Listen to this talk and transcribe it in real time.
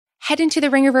head into the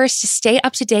Ringerverse to stay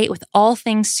up to date with all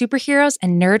things superheroes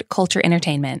and nerd culture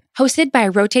entertainment. Hosted by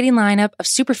a rotating lineup of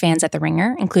superfans at The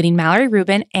Ringer, including Mallory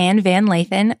Rubin and Van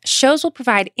Lathan, shows will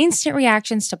provide instant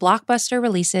reactions to blockbuster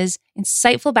releases,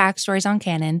 insightful backstories on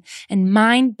canon, and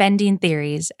mind-bending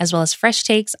theories, as well as fresh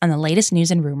takes on the latest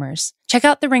news and rumors. Check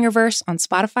out The Ringerverse on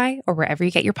Spotify or wherever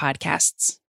you get your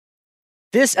podcasts.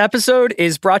 This episode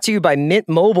is brought to you by Mint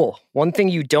Mobile. One thing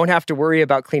you don't have to worry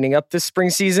about cleaning up this spring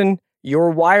season,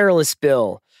 your wireless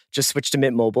bill. Just switch to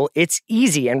Mint Mobile. It's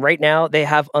easy, and right now they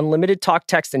have unlimited talk,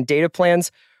 text, and data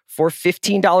plans for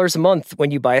 $15 a month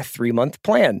when you buy a 3-month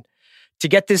plan. To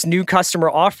get this new customer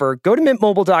offer, go to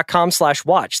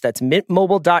mintmobile.com/watch. That's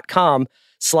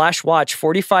mintmobile.com/watch.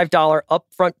 $45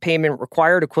 upfront payment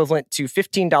required, equivalent to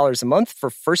 $15 a month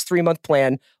for first 3-month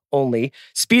plan only.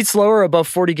 Speed slower above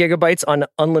 40 gigabytes on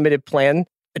unlimited plan.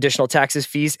 Additional taxes,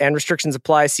 fees, and restrictions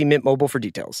apply. See Mint Mobile for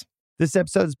details. This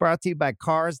episode is brought to you by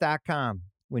Cars.com.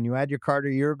 When you add your car to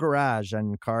your garage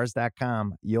on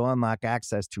Cars.com, you'll unlock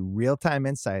access to real-time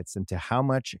insights into how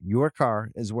much your car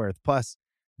is worth. Plus,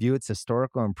 view its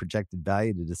historical and projected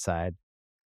value to decide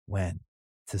when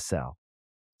to sell.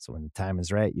 So when the time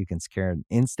is right, you can secure an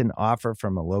instant offer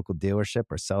from a local dealership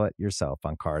or sell it yourself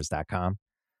on Cars.com.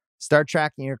 Start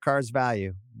tracking your car's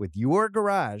value with your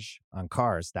garage on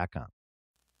Cars.com.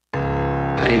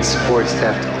 I need support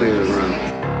staff to clear the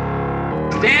room.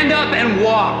 Stand up and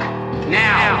walk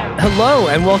now. Hello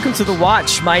and welcome to The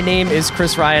Watch. My name is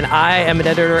Chris Ryan. I am an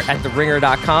editor at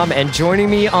TheRinger.com, and joining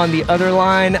me on the other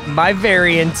line, my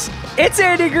variant, it's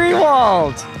Andy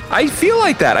Greenwald. I feel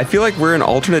like that. I feel like we're in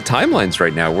alternate timelines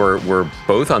right now. We're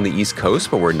both on the East Coast,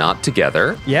 but we're not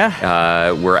together.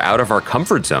 Yeah. We're out of our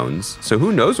comfort zones, so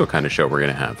who knows what kind of show we're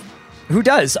going to have. Who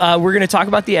does? We're going to talk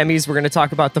about the Emmys. We're going to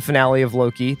talk about the finale of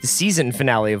Loki, the season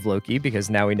finale of Loki, because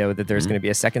now we know that there's going to be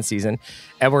a second season.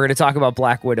 And we're going to talk about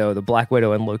Black Widow. The Black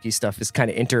Widow and Loki stuff is kind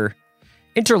of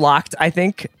interlocked, I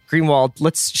think.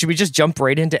 Greenwald, should we just jump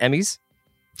right into Emmys?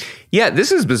 Yeah,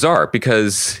 this is bizarre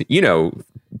because,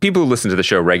 people who listen to the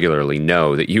show regularly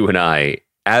know that you and I,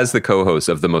 as the co-hosts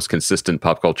of the most consistent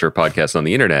pop culture podcast on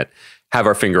the internet, have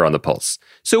our finger on the pulse.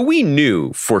 So we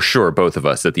knew for sure, both of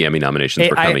us, that the Emmy nominations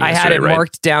were coming yesterday, I had it right?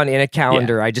 marked down in a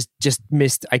calendar. Yeah. I just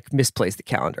misplaced the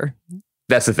calendar.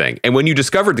 That's the thing. And when you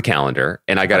discovered the calendar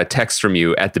and I got a text from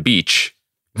you at the beach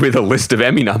with a list of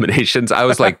Emmy nominations, I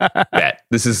was like, bet,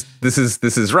 this is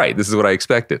right. This is what I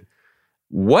expected.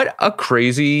 What a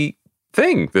crazy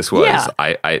thing this was, yeah.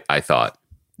 I thought.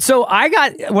 So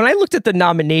when I looked at the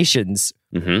nominations,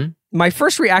 my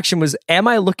first reaction was, am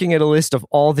I looking at a list of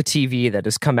all the TV that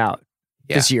has come out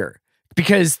this year?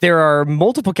 Because there are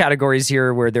multiple categories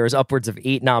here where there's upwards of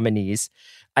 8 nominees.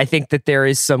 I think that there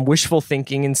is some wishful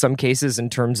thinking in some cases in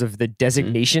terms of the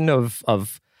designation of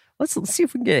let's see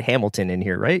if we can get Hamilton in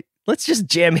here, right? Let's just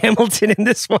jam Hamilton in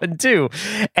this one too.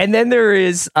 And then there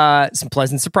is some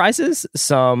pleasant surprises,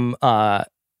 some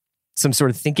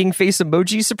sort of thinking face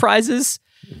emoji surprises.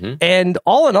 And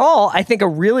all in all, I think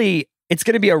it's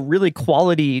going to be a really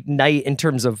quality night in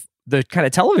terms of the kind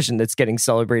of television that's getting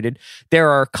celebrated. There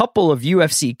are a couple of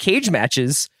UFC cage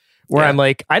matches where I'm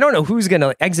like, I don't know who's going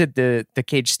to exit the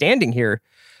cage standing here.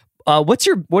 What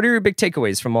are your big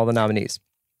takeaways from all the nominees?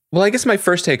 Well, I guess my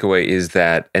first takeaway is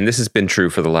that, and this has been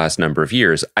true for the last number of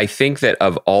years, I think that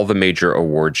of all the major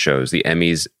award shows, the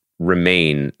Emmys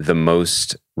remain the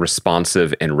most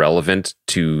responsive and relevant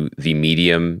to the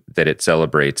medium that it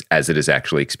celebrates as it is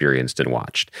actually experienced and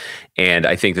watched. And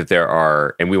I think that there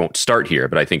are, and we won't start here,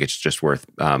 but I think it's just worth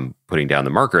putting down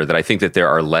the marker, that I think that there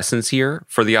are lessons here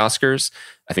for the Oscars.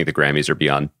 I think the Grammys are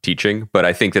beyond teaching, but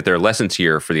I think that there are lessons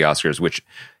here for the Oscars, which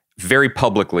very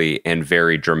publicly and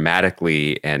very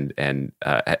dramatically and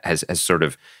has sort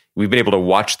of, we've been able to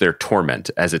watch their torment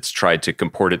as it's tried to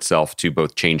comport itself to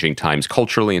both changing times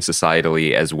culturally and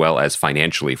societally, as well as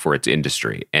financially for its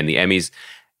industry. And the Emmys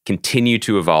continue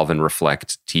to evolve and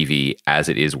reflect TV as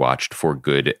it is watched, for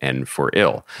good and for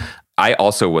ill. I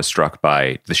also was struck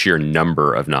by the sheer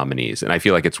number of nominees. And I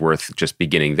feel like it's worth just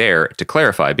beginning there to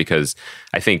clarify, because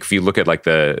I think if you look at like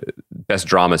the best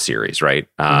drama series, right?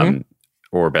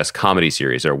 Or best comedy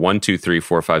series, there are 1, 2, 3,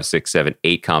 4, 5, 6, 7,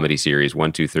 8 comedy series,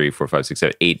 1, 2, 3, 4, 5, 6,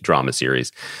 7, 8 drama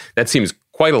series. That seems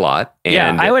quite a lot. And,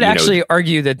 yeah, I would actually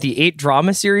argue that the 8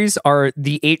 drama series are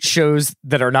the 8 shows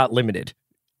that are not limited,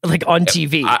 like on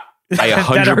TV. I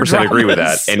 100% agree with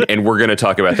that. And we're going to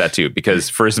talk about that too, because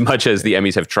for as much as the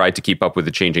Emmys have tried to keep up with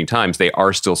the changing times, they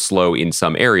are still slow in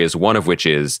some areas, one of which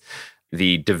is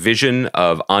the division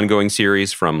of ongoing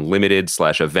series from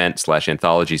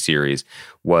limited/event/anthology series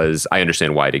was, I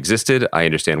understand why it existed. I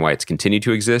understand why it's continued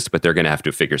to exist, but they're going to have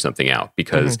to figure something out,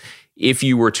 because if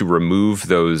you were to remove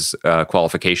those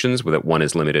qualifications, that one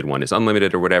is limited, one is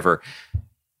unlimited or whatever,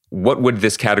 what would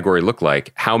this category look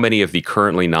like? How many of the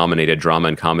currently nominated drama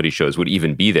and comedy shows would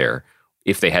even be there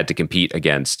if they had to compete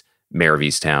against Mayor of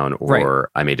Easttown or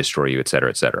I May Destroy You, et cetera,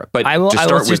 et cetera? But I will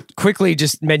just quickly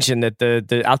mention that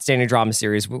the Outstanding Drama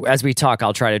Series, as we talk,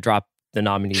 I'll try to drop the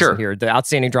nominees in here. The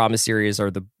Outstanding Drama Series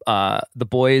are The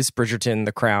Boys, Bridgerton,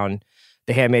 The Crown,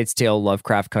 The Handmaid's Tale,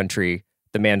 Lovecraft Country,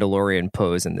 The Mandalorian,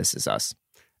 Pose, and This Is Us.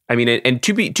 I mean, and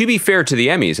to be fair to the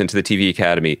Emmys and to the TV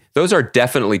Academy, those are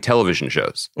definitely television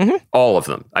shows. All of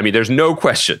them. I mean, there's no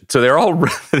question. So they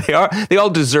all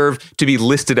deserve to be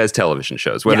listed as television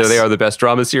shows. Whether they are the best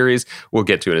drama series, we'll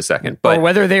get to in a second. But or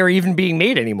whether they are even being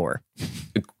made anymore.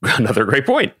 Another great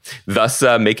point. Thus,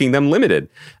 making them limited.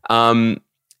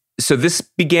 So this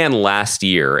began last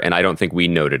year, and I don't think we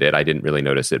noted it. I didn't really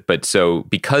notice it. But so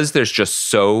because there's just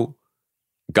so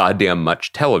goddamn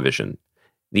much television,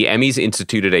 the Emmys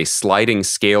instituted a sliding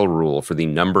scale rule for the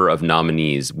number of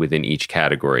nominees within each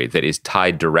category that is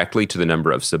tied directly to the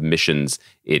number of submissions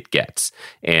it gets.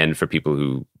 And for people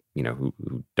who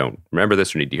don't remember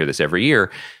this or need to hear this every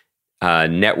year,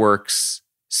 networks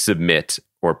submit,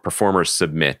 or performers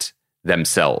submit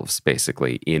themselves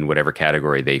basically in whatever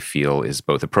category they feel is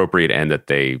both appropriate and that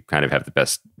they kind of have the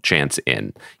best chance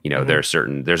in.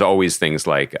 There's always things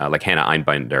like Hannah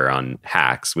Einbinder on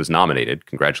Hacks was nominated.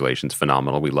 Congratulations,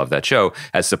 phenomenal. We love that show.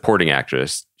 As supporting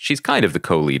actress, she's kind of the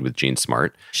co-lead with Jean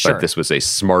Smart, but this was a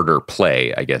smarter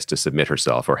play, I guess, to submit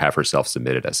herself or have herself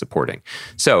submitted as supporting.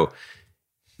 So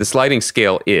the sliding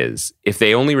scale is, if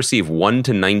they only receive 1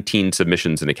 to 19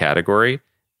 submissions in a category,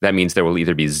 that means there will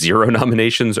either be 0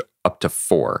 nominations up to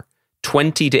 4.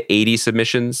 20 to 80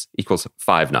 submissions equals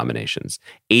 5 nominations.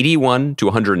 81 to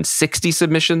 160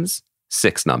 submissions,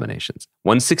 6 nominations.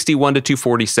 161 to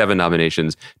 247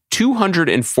 nominations.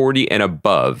 240 and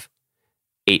above,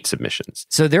 8 submissions.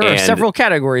 So there are several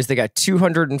categories that got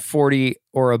 240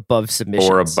 or above submissions.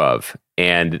 Or above.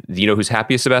 And you know who's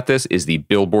happiest about this is the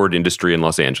billboard industry in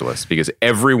Los Angeles, because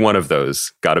every one of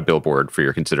those got a billboard for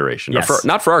your consideration. Yes.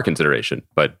 Not for our consideration,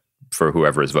 but for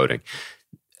whoever is voting.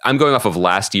 I'm going off of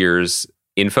last year's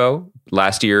info.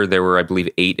 Last year, there were, I believe,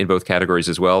 8 in both categories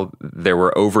as well. There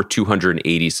were over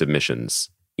 280 submissions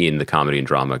in the comedy and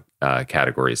drama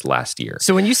categories last year.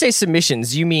 So when you say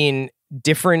submissions, you mean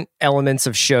different elements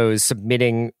of shows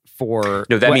submitting for...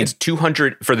 No, that means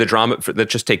 200 for the drama.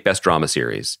 Let's just take best drama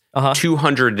series.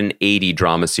 280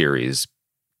 drama series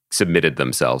submitted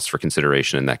themselves for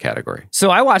consideration in that category.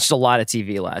 So I watched a lot of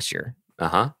TV last year.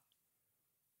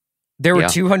 There were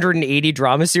 280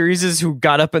 drama series who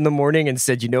got up in the morning and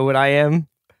said, you know what I am?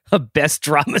 A best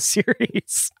drama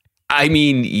series. I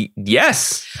mean,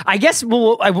 yes. I guess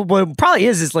what it probably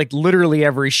is like literally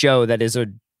every show that is a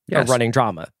running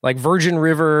drama. Like Virgin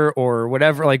River or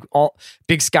whatever, like all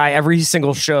Big Sky, every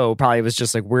single show probably was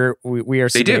just like we are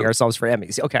submitting ourselves for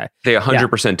Emmys. Okay. They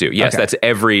 100% do. Yes, that's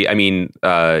every,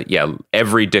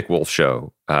 every Dick Wolf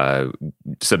show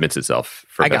submits itself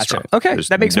for best drama. Okay,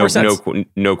 that makes more sense.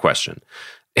 No question.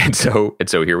 And so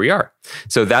here we are.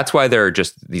 So that's why there are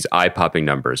just these eye-popping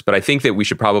numbers. But I think that we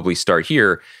should probably start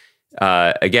here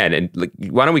again. And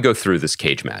why don't we go through this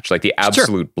cage match, like the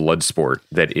absolute blood sport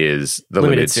that is the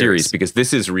limited series, because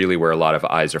this is really where a lot of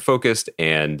eyes are focused.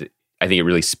 And I think it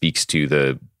really speaks to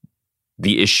the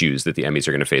issues that the Emmys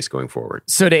are going to face going forward.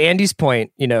 So to Andy's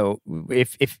point,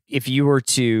 if you were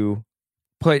to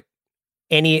put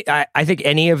I think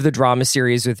any of the drama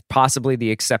series, with possibly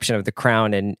the exception of The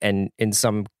Crown and in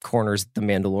some corners The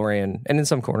Mandalorian and in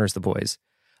some corners The Boys,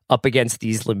 up against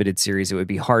these limited series, it would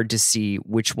be hard to see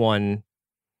no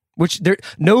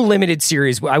limited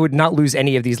series. I would not lose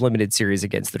any of these limited series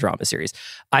against the drama series.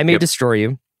 I May Destroy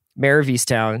You, Mayor of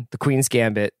Easttown, The Queen's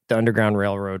Gambit, The Underground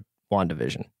Railroad,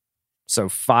 WandaVision. So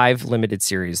 5 limited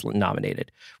series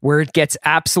nominated. Where it gets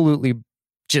absolutely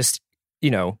just,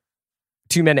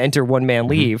 2 men enter, 1 man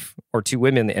leave, or 2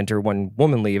 women enter, 1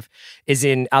 woman leave, is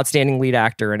in Outstanding Lead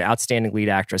Actor and Outstanding Lead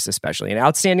Actress, especially. An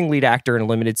Outstanding Lead Actor in a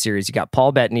limited series, you got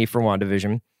Paul Bettany for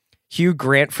WandaVision, Hugh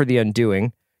Grant for The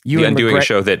Undoing. The Undoing, a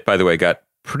show that, by the way, got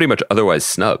pretty much otherwise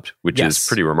snubbed, which is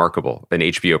pretty remarkable. An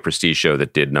HBO prestige show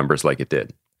that did numbers like it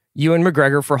did. Ewan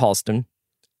McGregor for Halston,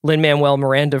 Lin-Manuel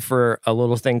Miranda for a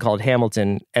little thing called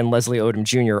Hamilton, and Leslie Odom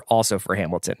Jr. also for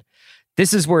Hamilton.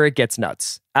 This is where it gets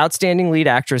nuts. Outstanding Lead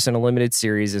Actress in a limited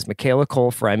series is Michaela Cole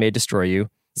for I May Destroy You,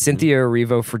 Cynthia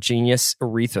Erivo for Genius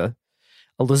Aretha,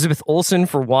 Elizabeth Olsen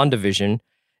for WandaVision,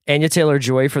 Anya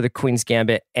Taylor-Joy for The Queen's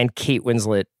Gambit, and Kate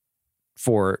Winslet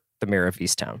for The Mayor of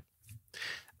Easttown.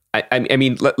 I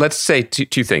mean, let's say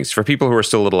two things. For people who are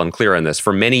still a little unclear on this,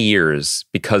 for many years,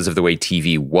 because of the way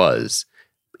TV was,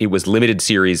 it was limited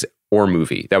series or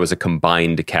movie. That was a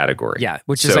combined category. Yeah,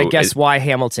 which is, I guess, why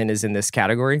Hamilton is in this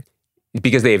category.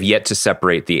 Because they have yet to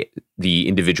separate the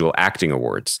individual acting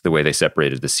awards the way they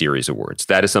separated the series awards.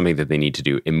 That is something that they need to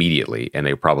do immediately, and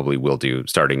they probably will do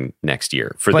starting next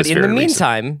year. But in the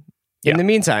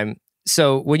meantime,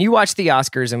 so when you watch the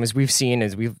Oscars, and as we've seen,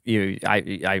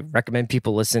 I recommend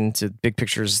people listen to Big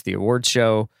Pictures, the awards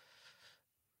show,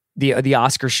 the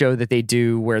Oscar show that they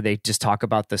do, where they just talk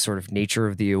about the sort of nature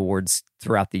of the awards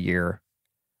throughout the year.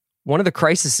 One of the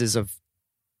crises of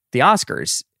the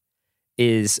Oscars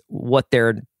is what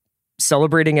they're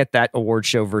celebrating at that award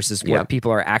show versus what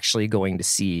people are actually going to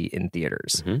see in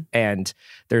theaters. Mm-hmm. And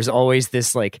there's always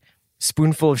this like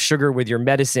spoonful of sugar with your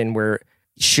medicine where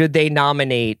should they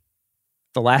nominate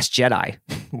The Last Jedi?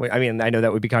 I mean, I know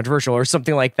that would be controversial, or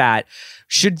something like that.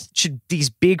 Should these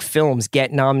big films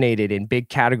get nominated in big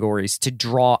categories to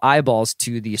draw eyeballs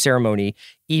to the ceremony,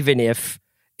 even if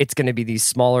it's going to be these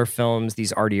smaller films,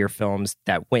 these artier films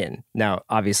that win? Now,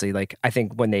 obviously, like I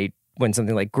think when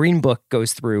something like Green Book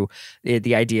goes through,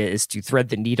 the idea is to thread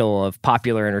the needle of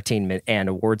popular entertainment and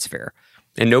awards fair.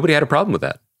 And nobody had a problem with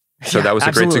that. So that was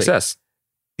a great success.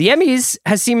 The Emmys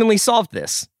has seemingly solved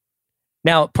this.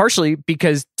 Now, partially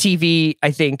because TV,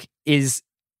 I think, is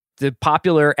the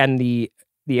popular and the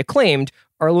acclaimed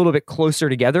are a little bit closer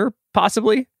together,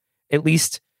 possibly. At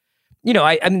least,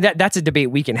 I mean, that's a debate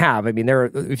we can have. I mean,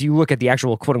 if you look at the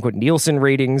actual quote unquote Nielsen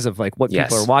ratings of like what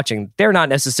people are watching, they're not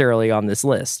necessarily on this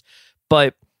list.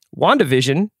 But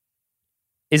WandaVision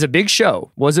is a big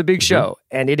show, was a big show,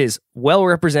 and it is well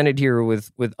represented here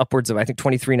with upwards of, I think,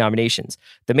 23 nominations.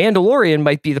 The Mandalorian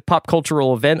might be the pop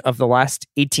cultural event of the last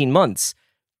 18 months.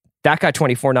 That got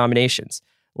 24 nominations.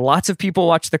 Lots of people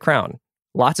watch The Crown.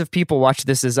 Lots of people watch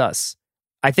This Is Us.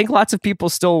 I think lots of people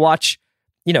still watch,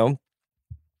 lots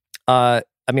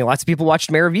of people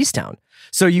watched Mayor of Easttown.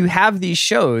 So you have these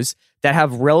shows that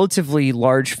have relatively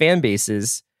large fan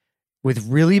bases with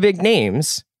really big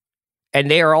names, and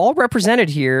they are all represented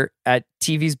here at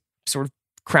TV's sort of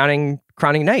crowning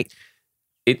night.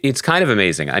 It's kind of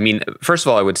amazing. I mean, first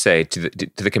of all, I would say to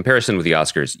the comparison with the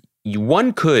Oscars,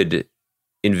 one could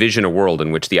envision a world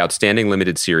in which the outstanding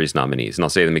limited series nominees, and I'll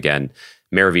say them again,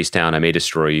 Mayor of Easttown, I May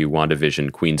Destroy You,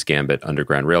 WandaVision, Queen's Gambit,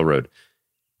 Underground Railroad,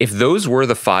 if those were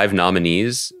the 5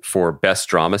 nominees for Best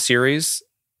Drama Series,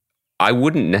 I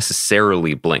wouldn't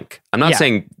necessarily blink. I'm not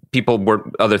saying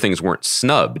other things weren't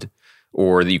snubbed,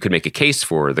 or that you could make a case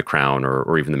for The Crown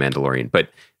or even The Mandalorian, but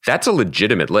that's a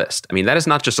legitimate list. I mean, that is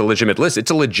not just a legitimate list. It's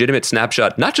a legitimate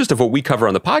snapshot, not just of what we cover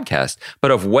on the podcast,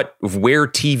 but of where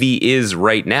TV is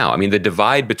right now. I mean, the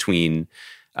divide between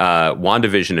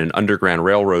WandaVision and Underground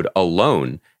Railroad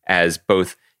alone as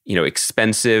both,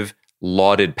 expensive,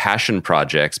 lauded passion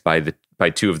projects by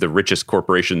 2 of the richest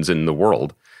corporations in the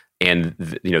world, and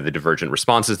the divergent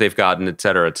responses they've gotten, et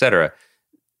cetera,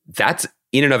 that's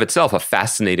in and of itself a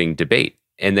fascinating debate.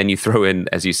 And then you throw in,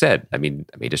 as you said, I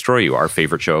May Destroy You, our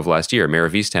favorite show of last year, Mayor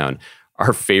of Easttown,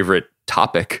 our favorite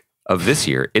topic of this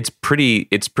year. It's pretty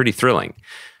thrilling.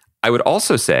 I would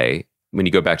also say, when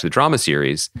you go back to the drama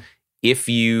series, if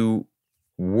you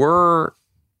were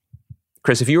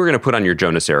going to put on your Joe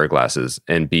Nocera glasses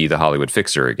and be the Hollywood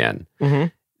fixer again,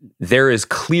 there is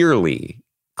clearly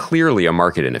a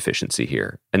market inefficiency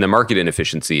here. And the market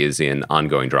inefficiency is in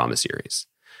ongoing drama series.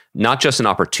 Not just an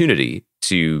opportunity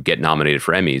to get nominated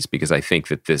for Emmys, because I think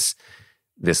that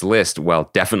this list, while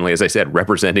definitely, as I said,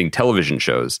 representing television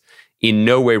shows, in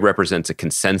no way represents a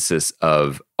consensus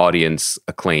of audience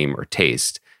acclaim or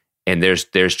taste. And there's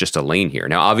just a lane here.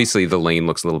 Now, obviously, the lane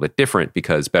looks a little bit different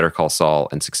because Better Call Saul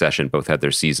and Succession both had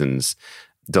their seasons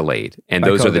delayed. And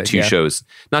those are the 2 shows,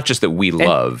 not just that we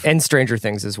love. And Stranger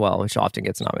Things as well, which often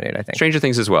gets nominated, I think. Stranger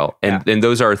Things as well. And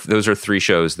those are 3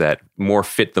 shows that more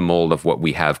fit the mold of what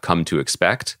we have come to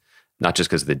expect, not just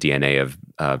because of the DNA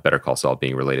of Better Call Saul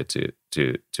being related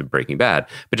to Breaking Bad,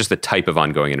 but just the type of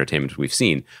ongoing entertainment we've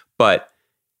seen. But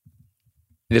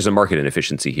there's a market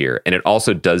inefficiency here. And it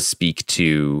also does speak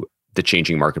to the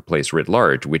changing marketplace writ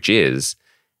large, which is,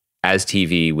 as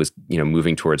TV was,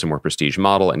 moving towards a more prestige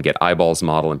model and get eyeballs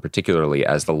model, and particularly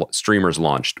as the streamers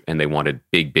launched and they wanted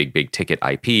big ticket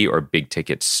IP or big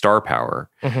ticket star power,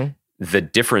 the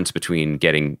difference between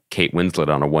getting Kate Winslet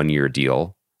on a 1-year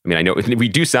deal. I mean, I know we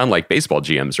do sound like baseball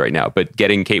GMs right now, but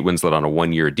getting Kate Winslet on a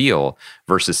 1-year deal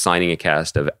versus signing a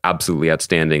cast of absolutely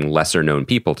outstanding, lesser known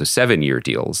people to 7-year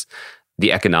deals,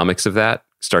 the economics of that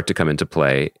start to come into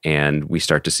play, and we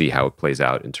start to see how it plays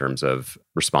out in terms of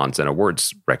response and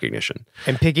awards recognition.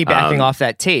 And piggybacking off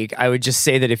that take, I would just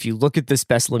say that if you look at this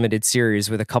Best Limited Series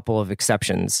with a couple of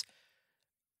exceptions,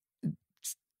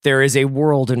 there is a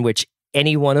world in which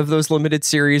any one of those limited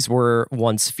series were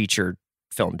once featured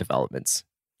film developments.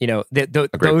 You know,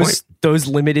 those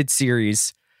limited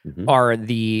series are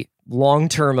the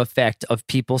long-term effect of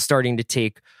people starting to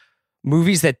take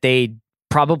movies that they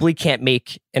probably can't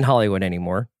make in Hollywood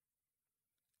anymore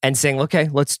and saying, okay,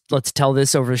 let's tell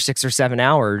this over 6 or 7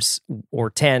 hours or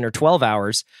 10 or 12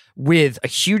 hours with a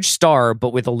huge star,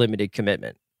 but with a limited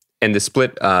commitment. And the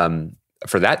split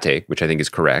for that take, which I think is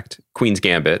correct, Queen's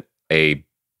Gambit, a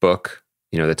book,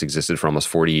 that's existed for almost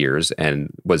 40 years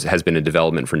and has been in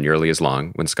development for nearly as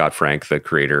long. When Scott Frank, the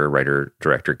creator, writer,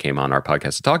 director, came on our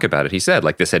podcast to talk about it, he said,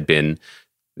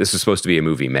 this was supposed to be a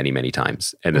movie many, many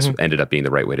times, and this ended up being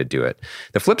the right way to do it.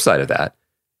 The flip side of that,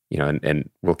 and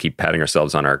we'll keep patting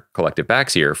ourselves on our collective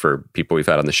backs here for people we've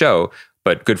had on the show,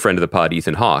 but good friend of the pod,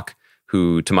 Ethan Hawke,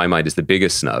 who to my mind is the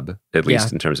biggest snub, at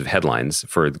least in terms of headlines,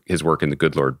 for his work in The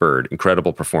Good Lord Bird.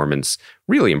 Incredible performance,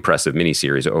 really impressive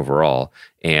miniseries overall,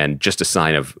 and just a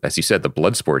sign of, as you said, the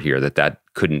blood sport here, that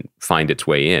couldn't find its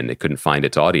way in. It couldn't find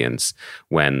its audience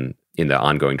when in the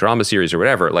ongoing drama series or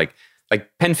whatever, like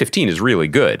Pen 15 is really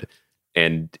good,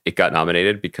 and it got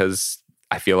nominated because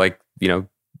I feel like,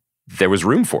 there was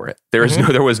room for it. There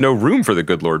was no room for The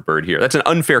Good Lord Bird here. That's an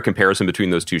unfair comparison between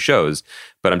those two shows,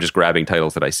 but I'm just grabbing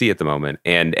titles that I see at the moment.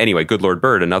 And anyway, Good Lord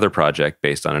Bird, another project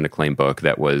based on an acclaimed book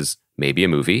that was maybe a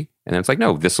movie. And then it's like,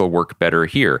 no, this will work better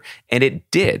here. And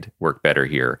it did work better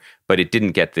here, but it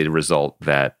didn't get the result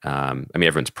that,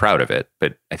 everyone's proud of it,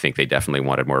 but I think they definitely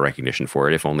wanted more recognition for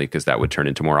it, if only because that would turn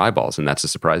into more eyeballs. And that's a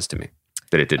surprise to me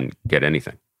that it didn't get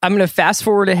anything. I'm going to fast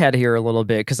forward ahead here a little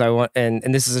bit because I want,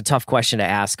 and this is a tough question to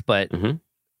ask, but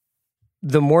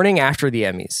the morning after the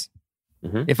Emmys,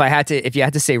 if you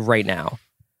had to say right now,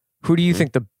 who do you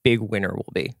think the big winner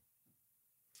will be?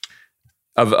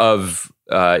 Of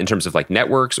in terms of like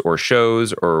networks or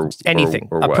shows or anything,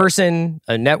 or a what? Person,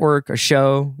 a network, a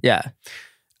show. Yeah.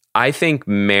 I think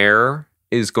Mare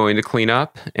is going to clean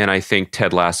up, and I think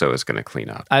Ted Lasso is going to clean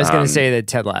up. I was going to say that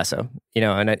Ted Lasso,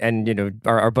 and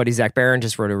our buddy Zach Barron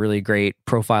just wrote a really great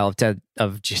profile of Ted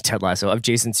Lasso, of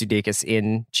Jason Sudeikis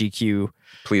in GQ.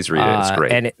 Please read it; it's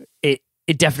great, and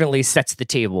it definitely sets the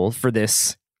table for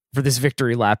this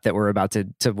victory lap that we're about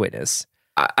to witness.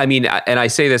 I mean, and I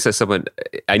say this as someone,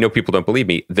 I know people don't believe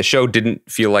me. The show didn't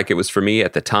feel like it was for me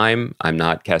at the time. I'm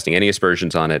not casting any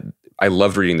aspersions on it. I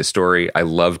loved reading the story. I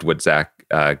loved what Zach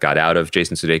got out of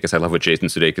Jason Sudeikis. I love what Jason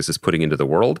Sudeikis is putting into the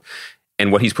world.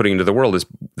 And what he's putting into the world is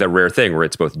the rare thing where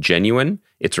it's both genuine,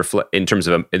 it's in terms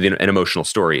of an emotional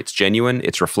story. It's genuine,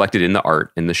 it's reflected in the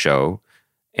art in the show,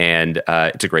 and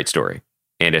it's a great story.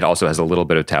 And it also has a little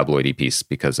bit of tabloidy piece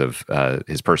because of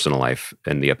his personal life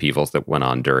and the upheavals that went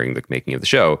on during the making of the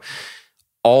show.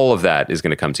 All of that is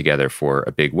going to come together for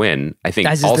a big win. I think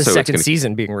as also is the second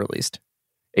season being released.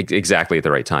 Exactly at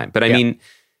the right time. But I mean,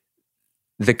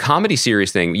 the comedy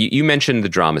series thing, you mentioned the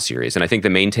drama series, and I think the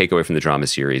main takeaway from the drama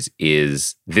series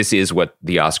is this is what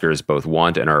the Oscars both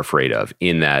want and are afraid of,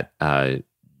 in that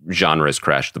genres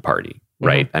crashed the party.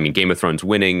 Right. I mean, Game of Thrones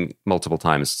winning multiple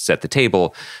times set the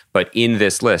table, but in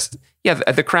this list,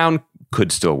 the Crown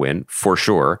could still win for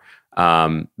sure.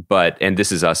 But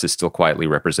This Is Us is still quietly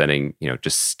representing,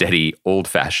 just steady, old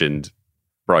fashioned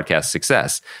broadcast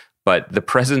success. But the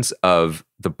presence of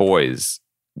The Boys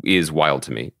is wild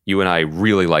to me. You and I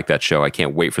really like that show. I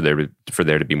can't wait for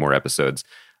there to be more episodes.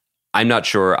 I'm not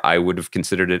sure I would have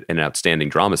considered it an outstanding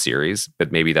drama series,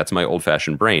 but maybe that's my old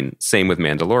fashioned brain. Same with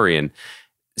Mandalorian.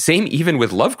 Same even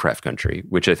with Lovecraft Country,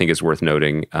 which I think is worth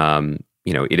noting.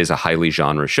 It is a highly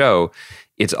genre show.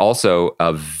 It's also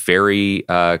a very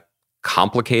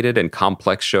complicated and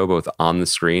complex show, both on the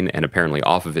screen and apparently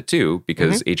off of it too,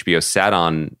 because HBO sat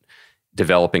on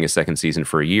developing a second season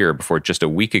for a year before just a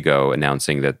week ago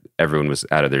announcing that everyone was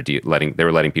out of their they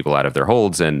were letting people out of their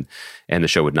holds and the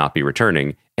show would not be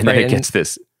returning. And then it gets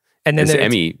this. And then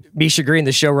Emmy. Misha Green,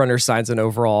 the showrunner, signs an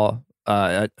overall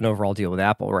deal with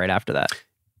Apple right after that.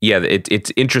 Yeah,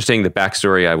 it's interesting. The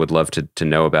backstory I would love to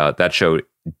know about. That show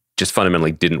just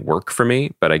fundamentally didn't work for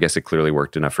me, but I guess it clearly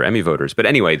worked enough for Emmy voters. But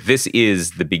anyway, this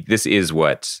is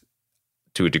what,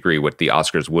 to a degree, what the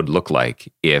Oscars would look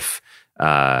like if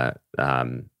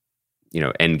Endgame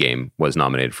was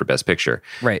nominated for Best Picture.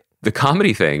 Right. The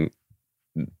comedy thing,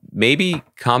 maybe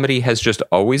comedy has just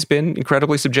always been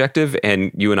incredibly subjective,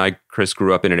 and you and I, Chris,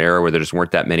 grew up in an era where there just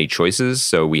weren't that many choices,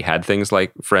 so we had things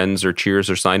like Friends or Cheers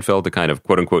or Seinfeld to kind of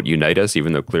quote-unquote unite us,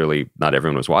 even though clearly not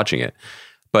everyone was watching it.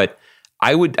 But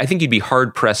I think you'd be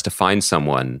hard pressed to find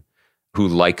someone who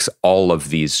likes all of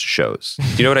these shows.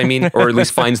 Do you know what I mean? Or at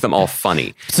least finds them all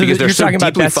funny. So because they're so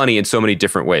deeply best... funny in so many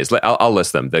different ways. I'll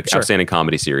list them. The Sure. Outstanding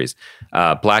Comedy Series.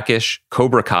 Blackish,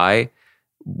 Cobra Kai.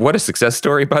 What a success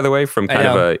story, by the way, from kind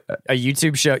of a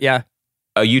YouTube show. Yeah.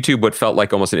 A YouTube, what felt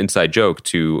like almost an inside joke,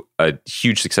 to a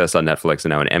huge success on Netflix and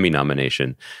now an Emmy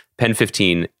nomination. Pen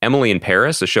 15, Emily in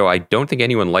Paris, a show I don't think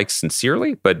anyone likes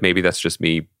sincerely, but maybe that's just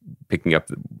me picking up,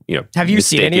 have you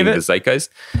seen any of it? The zeitgeist?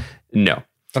 No.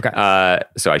 Okay.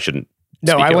 So I shouldn't.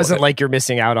 No, I wasn't like you're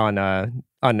missing out on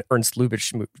Ernst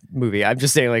Lubitsch movie. I'm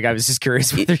just saying, like, I was just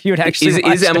curious whether you would actually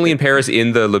is Emily in Paris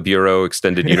in the Le Bureau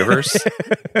extended universe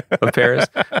of Paris?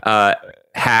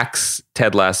 Hacks,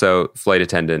 Ted Lasso, Flight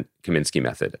Attendant, Kaminsky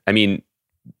Method. I mean,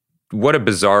 what a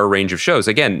bizarre range of shows.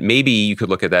 Again, maybe you could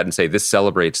look at that and say this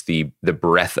celebrates the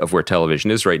breadth of where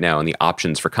television is right now and the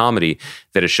options for comedy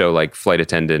that a show like Flight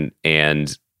Attendant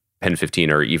and Pen 15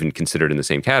 are even considered in the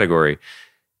same category.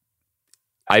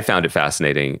 I found it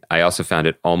fascinating. I also found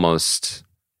it almost...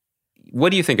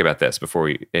 What do you think about this before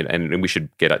we... And we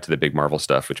should get out to the big Marvel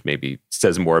stuff, which maybe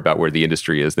says more about where the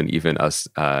industry is than even us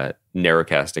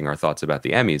narrowcasting our thoughts about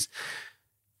the Emmys.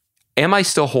 Am I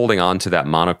still holding on to that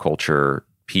monoculture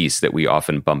piece that we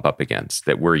often bump up against,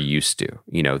 that we're used to?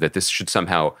 That this should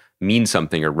somehow mean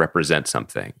something or represent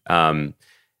something.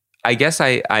 I guess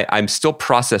I'm still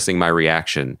processing my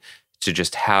reaction to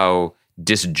just how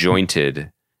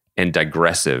disjointed and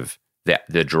digressive that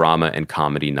the drama and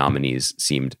comedy nominees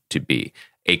seemed to be.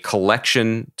 A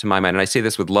collection, to my mind, and I say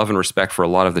this with love and respect for a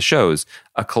lot of the shows,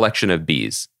 a collection of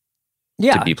Bs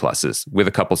to B pluses with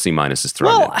a couple C minuses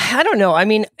thrown in. Well, I don't know. I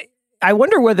mean, I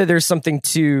wonder whether there's something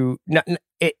to...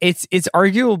 It's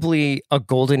arguably a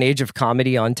golden age of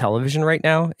comedy on television right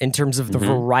now in terms of the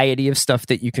variety of stuff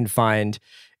that you can find,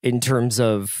 in terms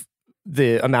of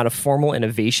the amount of formal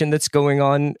innovation that's going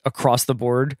on across the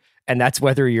board. And that's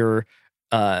whether you're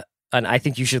an I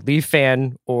Think You Should Leave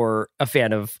fan or a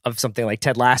fan of something like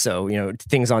Ted Lasso,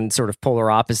 things on sort of polar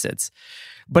opposites.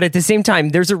 But at the same time,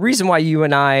 there's a reason why you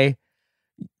and I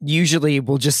usually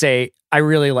will just say, I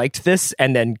really liked this,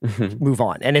 and then move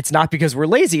on. And it's not because we're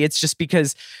lazy. It's just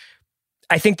because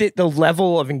I think that the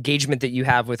level of engagement that you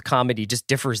have with comedy just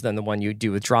differs than the one you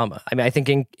do with drama. I mean, I think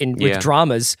with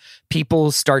dramas,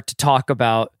 people start to talk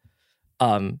about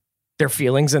their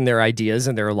feelings and their ideas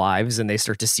and their lives, and they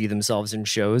start to see themselves in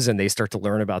shows, and they start to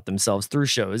learn about themselves through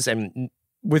shows. And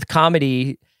with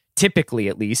comedy, typically,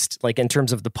 at least, like in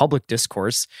terms of the public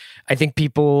discourse, I think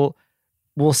people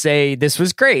will say, this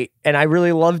was great and I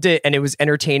really loved it and it was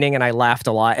entertaining and I laughed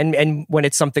a lot. And when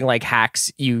it's something like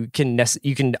Hacks, you can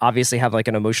obviously have like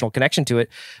an emotional connection to it.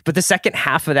 But the second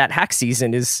half of that Hacks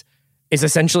season is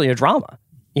essentially a drama,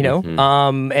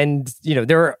 and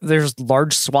there's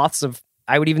large swaths of,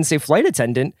 I would even say, Flight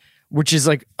Attendant, which is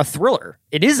like a thriller.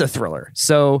 It is a thriller.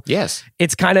 So yes,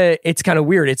 it's kind of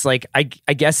weird. It's like, I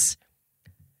guess,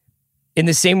 in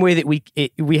the same way that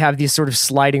we have these sort of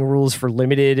sliding rules for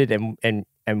limited and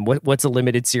what's a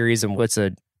limited series and what's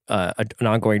an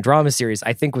ongoing drama series,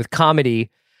 I think with comedy,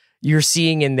 you're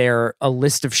seeing in there a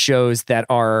list of shows that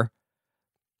are,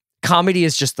 comedy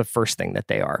is just the first thing that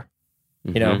they are,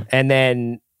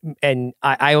 and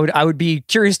I would be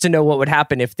curious to know what would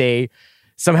happen if they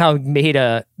somehow made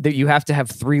that you have to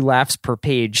have 3 laughs per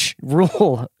page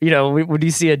rule. Would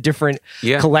you see a different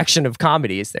collection of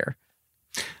comedies there?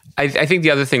 I think the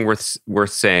other thing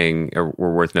worth saying or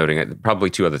worth noting,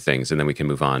 probably 2 other things, and then we can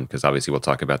move on, because obviously we'll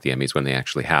talk about the Emmys when they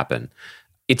actually happen.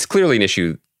 It's clearly an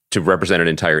issue to represent an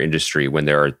entire industry when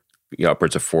there are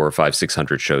upwards of 400 or 500,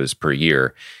 600 shows per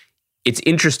year. It's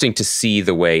interesting to see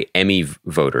the way Emmy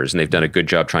voters, and they've done a good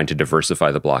job trying to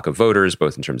diversify the block of voters,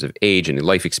 both in terms of age and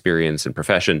life experience and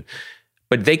profession,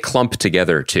 but they clump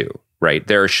together too, right?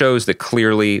 There are shows that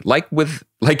clearly, like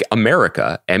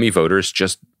America, Emmy voters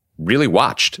just really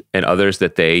watched, and others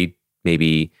that they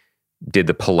maybe did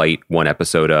the polite one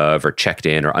episode of, or checked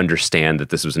in, or understand that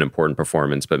this was an important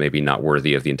performance, but maybe not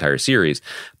worthy of the entire series.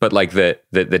 But like the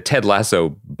Ted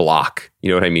Lasso block, you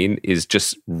know what I mean, is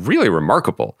just really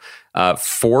remarkable.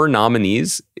 4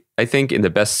 nominees, I think, in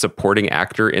the best supporting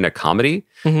actor in a comedy.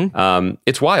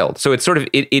 It's wild. So it's sort of,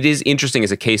 it is interesting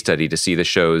as a case study to see the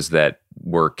shows that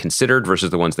were considered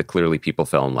versus the ones that clearly people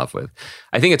fell in love with.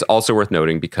 I think it's also worth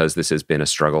noting, because this has been a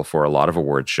struggle for a lot of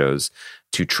awards shows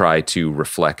to try to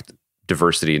reflect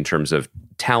diversity in terms of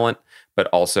talent, but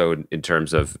also in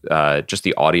terms of just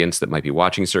the audience that might be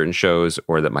watching certain shows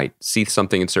or that might see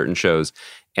something in certain shows.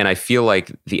 And I feel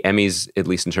like the Emmys, at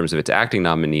least in terms of its acting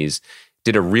nominees,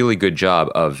 did a really good job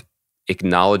of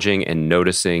acknowledging and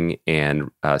noticing and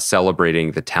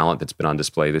celebrating the talent that's been on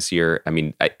display this year. I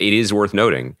mean, it is worth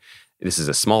noting. This is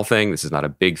a small thing. This is not a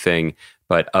big thing.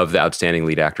 But of the outstanding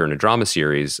lead actor in a drama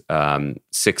series,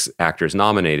 6 actors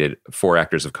nominated, 4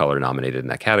 actors of color nominated in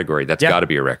that category. That's got to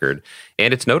be a record.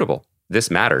 And it's notable. This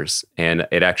matters. And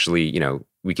it actually, you know,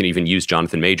 we can even use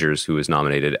Jonathan Majors, who was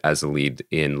nominated as the lead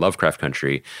in Lovecraft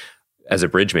Country, as a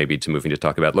bridge maybe to moving to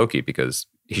talk about Loki, because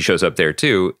he shows up there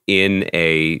too in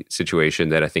a situation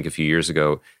that I think a few years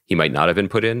ago he might not have been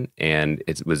put in. And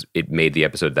it made the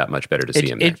episode that much better to see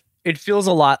him there. It feels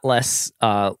a lot less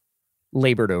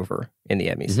labored over in the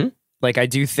Emmys. Mm-hmm. Like, I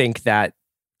do think that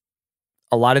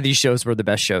a lot of these shows were the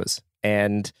best shows,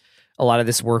 and a lot of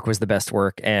this work was the best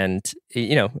work. And,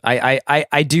 you know,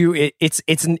 I do, it's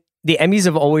the Emmys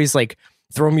have always like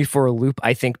thrown me for a loop,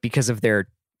 I think, because of their,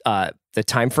 the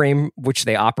time frame which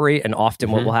they operate. And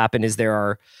often what will happen is there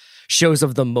are shows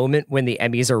of the moment when the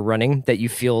Emmys are running that you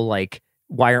feel like,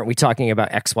 why aren't we talking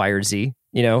about X, Y, or Z,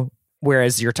 you know?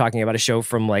 Whereas you're talking about a show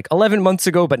from like 11 months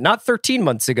ago, but not 13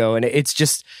 months ago. And it's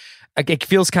just, it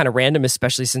feels kind of random,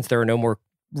 especially since there are no more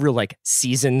real like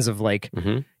seasons of like,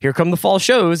 here come the fall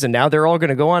shows, and now they're all going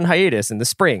to go on hiatus in the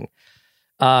spring.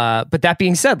 But that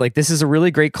being said, like, this is a really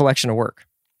great collection of work.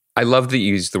 I love that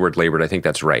you use the word labored. I think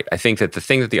that's right. I think that the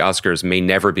thing that the Oscars may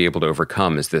never be able to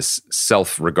overcome is this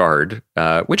self-regard,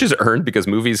 which is earned because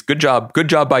movies, good job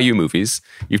by you movies.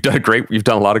 You've done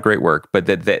a lot of great work, but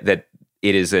that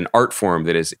it is an art form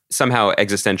that is somehow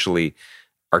existentially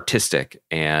artistic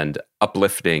and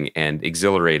uplifting and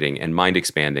exhilarating and mind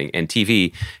expanding. And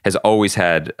TV has always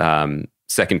had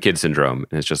second kid syndrome.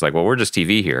 And it's just like, well, we're just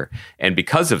TV here. And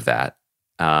because of that,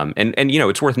 and you know,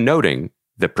 it's worth noting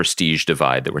the prestige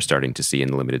divide that we're starting to see in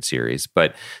the limited series.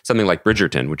 But something like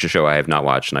Bridgerton, which is a show I have not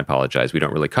watched, and I apologize, we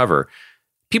don't really cover.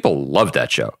 People love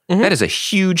that show. That is a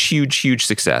huge, huge, huge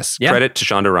success. Yeah. Credit to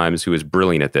Shonda Rhimes, who is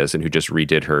brilliant at this and who just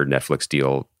redid her Netflix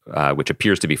deal, which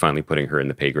appears to be finally putting her in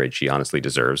the pay grade she honestly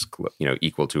deserves, you know,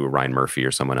 equal to a Ryan Murphy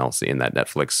or someone else in that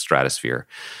Netflix stratosphere.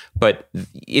 But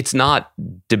it's not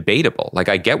debatable. Like,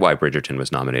 I get why Bridgerton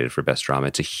was nominated for Best Drama.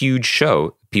 It's a huge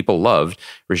show. People loved.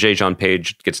 Regé-Jean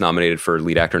Page gets nominated for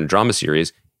lead actor in a drama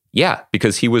series. Yeah,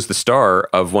 because he was the star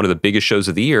of one of the biggest shows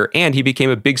of the year, and he became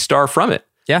a big star from it.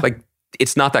 Yeah. Like,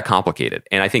 it's not that complicated.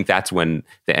 And I think that's when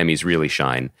the Emmys really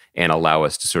shine and allow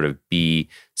us to sort of be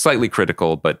slightly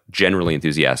critical, but generally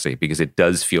enthusiastic, because it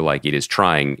does feel like it is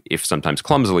trying, if sometimes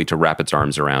clumsily, to wrap its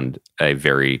arms around a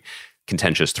very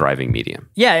contentious, thriving medium.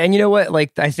 Yeah. And you know what?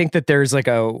 Like, I think that there's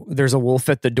a wolf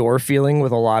at the door feeling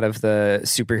with a lot of the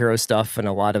superhero stuff and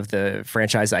a lot of the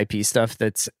franchise IP stuff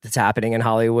that's happening in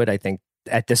Hollywood. I think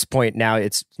at this point now,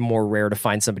 it's more rare to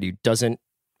find somebody who doesn't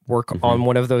work on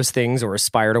one of those things or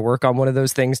aspire to work on one of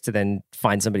those things to then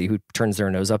find somebody who turns their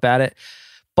nose up at it.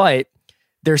 But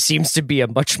there seems to be a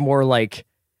much more like,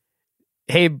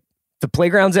 hey, the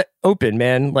playground's open,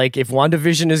 man. Like, if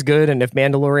WandaVision is good and if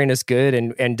Mandalorian is good,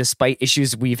 and despite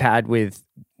issues we've had with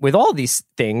all these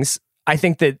things, I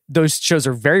think that those shows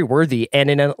are very worthy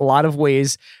and in a lot of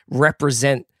ways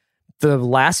represent the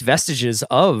last vestiges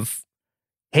of,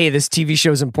 hey, this TV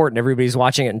show is important. Everybody's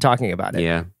watching it and talking about it.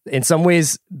 Yeah. In some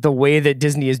ways, the way that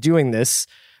Disney is doing this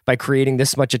by creating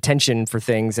this much attention for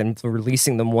things and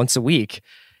releasing them once a week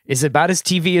is about as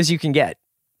TV as you can get.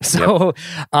 So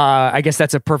I guess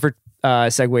that's a perfect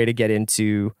segue to get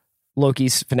into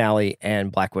Loki's finale and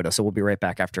Black Widow. So we'll be right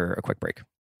back after a quick break.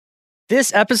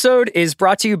 This episode is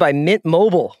brought to you by Mint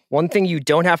Mobile. One thing you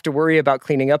don't have to worry about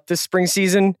cleaning up this spring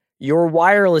season, your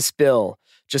wireless bill.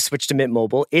 Just switch to Mint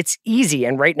Mobile. It's easy.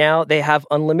 And right now they have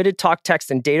unlimited talk, text,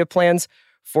 and data plans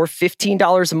for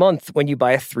 $15 a month when you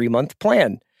buy a 3-month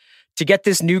plan. To get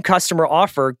this new customer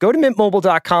offer, go to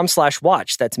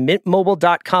mintmobile.com/watch. That's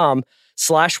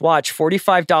mintmobile.com/watch.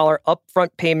 $45 upfront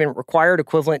payment required,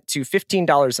 equivalent to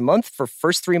 $15 a month for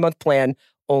first 3-month plan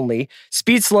only.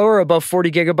 Speed slower above 40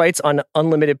 gigabytes on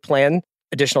unlimited plan.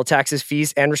 Additional taxes,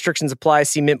 fees, and restrictions apply.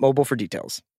 See Mint Mobile for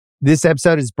details. This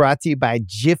episode is brought to you by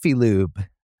Jiffy Lube.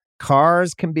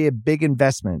 Cars can be a big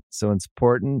investment, so it's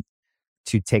important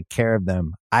to take care of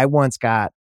them. I once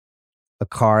got a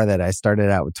car that I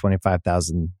started out with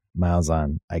 25,000 miles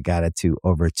on. I got it to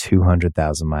over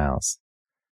 200,000 miles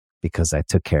because I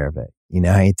took care of it. You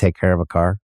know how you take care of a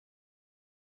car?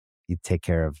 You take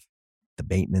care of the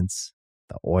maintenance,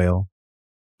 the oil,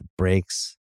 the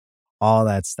brakes, all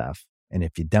that stuff. And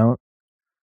if you don't,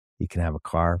 you can have a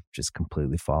car just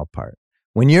completely fall apart.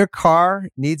 When your car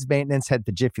needs maintenance, head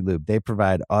to Jiffy Lube. They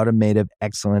provide automotive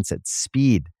excellence at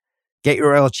speed. Get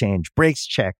your oil change, brakes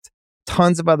checked,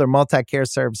 tons of other multi-care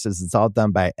services. It's all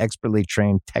done by expertly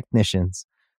trained technicians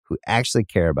who actually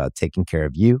care about taking care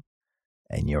of you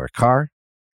and your car?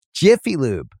 Jiffy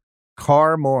Lube,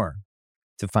 car more.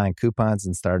 To find coupons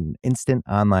and start an instant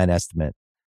online estimate,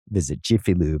 visit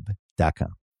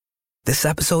jiffylube.com. This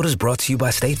episode is brought to you by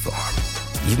State Farm.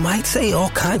 You might say all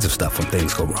kinds of stuff when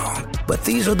things go wrong, but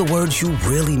these are the words you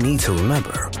really need to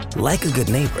remember. Like a good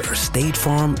neighbor, State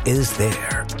Farm is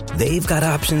there. They've got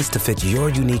options to fit your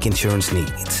unique insurance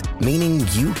needs, meaning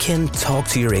you can talk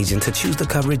to your agent to choose the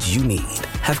coverage you need.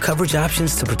 Have coverage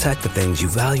options to protect the things you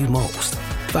value most.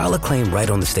 File a claim right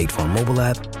on the State Farm mobile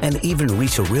app and even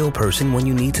reach a real person when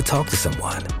you need to talk to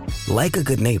someone. Like a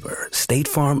good neighbor, State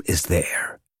Farm is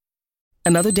there.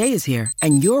 Another day is here,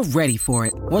 and you're ready for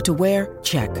it. What to wear?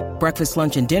 Check. Breakfast,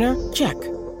 lunch, and dinner? Check.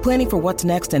 Planning for what's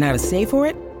next and how to save for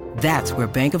it? That's where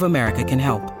Bank of America can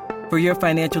help. For your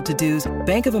financial to-dos,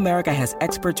 Bank of America has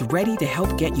experts ready to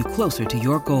help get you closer to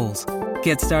your goals.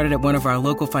 Get started at one of our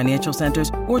local financial centers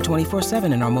or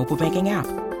 24/7 in our mobile banking app.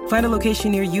 Find a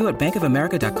location near you at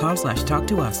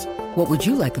bankofamerica.com/talktous. What would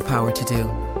you like the power to do?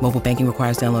 Mobile banking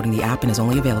requires downloading the app and is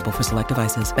only available for select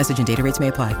devices. Message and data rates may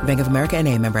apply. Bank of America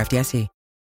N.A., member FDIC.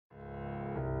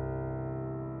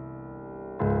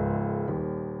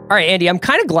 All right, Andy, I'm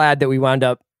kind of glad that we wound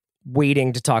up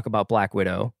waiting to talk about Black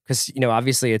Widow because,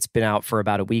 obviously it's been out for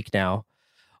about a week now,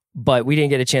 but we didn't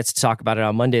get a chance to talk about it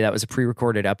on Monday. That was a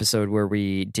pre-recorded episode where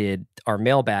we did our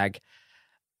mailbag.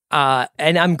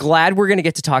 And I'm glad we're going to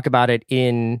get to talk about it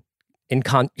in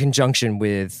conjunction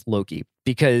with Loki,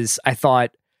 because I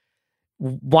thought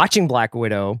watching Black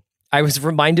Widow, I was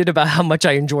reminded about how much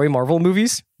I enjoy Marvel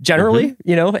movies generally,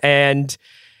 and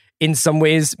in some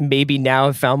ways, maybe now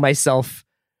I've found myself,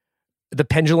 the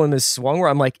pendulum is swung where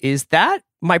I'm like, is that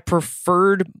my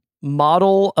preferred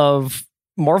model of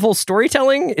Marvel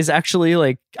storytelling? Is actually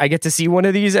like, I get to see one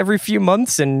of these every few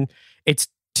months and it's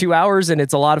 2 hours and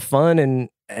it's a lot of fun. And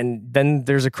then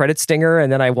there's a credit stinger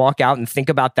and then I walk out and think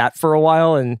about that for a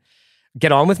while and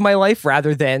get on with my life,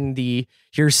 rather than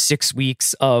here's 6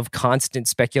 weeks of constant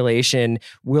speculation.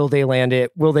 Will they land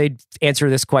it? Will they answer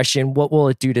this question? What will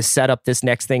it do to set up this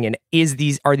next thing? And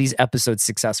are these episodes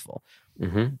successful?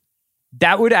 Mm-hmm.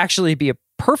 That would actually be a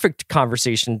perfect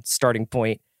conversation starting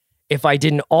point if I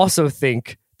didn't also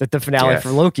think that the finale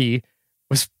for Loki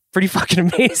was pretty fucking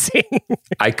amazing.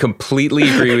 I completely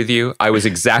agree with you. I was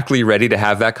exactly ready to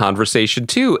have that conversation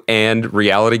too, and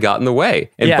reality got in the way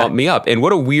and bumped me up. And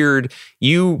what a weird,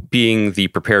 you being the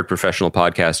prepared professional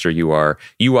podcaster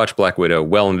you watched Black Widow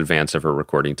well in advance of her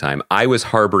recording time. I was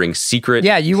harboring secret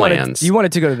plans. You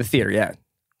wanted to go to the theater,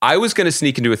 I was going to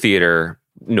sneak into a theater.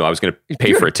 No, I was going to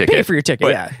pay for a ticket. Pay for your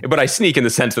ticket, But I sneak in the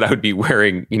sense that I would be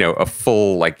wearing, a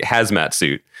full hazmat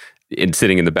suit and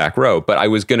sitting in the back row. But I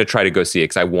was going to try to go see it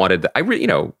because I wanted,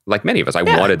 like many of us, I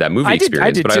wanted that movie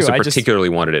experience. But I also particularly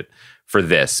wanted it for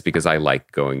this because I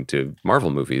like going to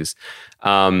Marvel movies.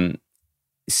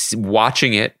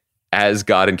 Watching it as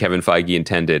God and Kevin Feige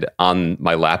intended on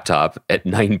my laptop at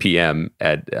 9 p.m.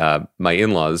 at my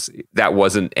in-laws, that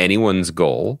wasn't anyone's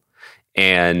goal.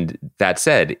 And that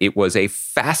said, it was a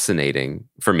fascinating,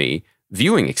 for me,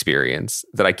 viewing experience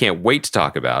that I can't wait to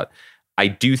talk about. I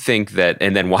do think that,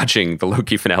 and then watching the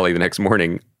Loki finale the next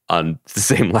morning on the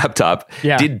same laptop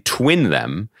did twin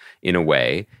them in a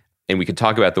way. And we could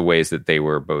talk about the ways that they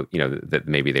were both, that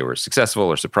maybe they were successful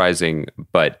or surprising.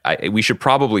 But we should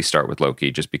probably start with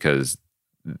Loki just because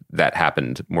that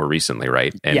happened more recently,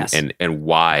 right? And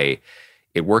why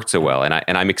it worked so well.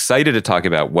 And I'm excited to talk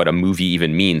about what a movie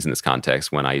even means in this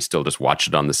context when I still just watch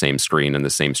it on the same screen and the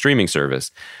same streaming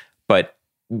service. But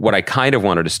what I kind of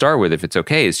wanted to start with, if it's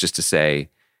okay, is just to say,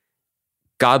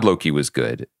 God, Loki was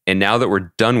good. And now that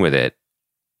we're done with it,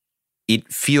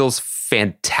 it feels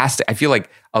fantastic. I feel like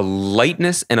a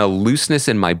lightness and a looseness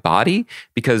in my body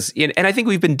because, and I think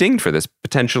we've been dinged for this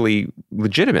potentially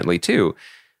legitimately too.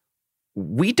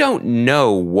 We don't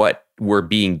know what we're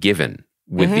being given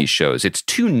with these shows. It's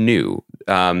too new.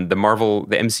 The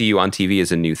MCU on TV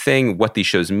is a new thing. What these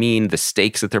shows mean, the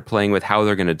stakes that they're playing with, how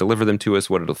they're going to deliver them to us,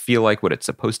 what it'll feel like, what it's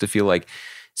supposed to feel like.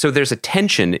 So there's a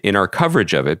tension in our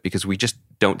coverage of it because we just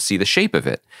don't see the shape of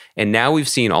it. And now we've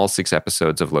seen all 6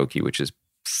 episodes of Loki, which is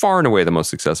far and away the most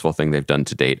successful thing they've done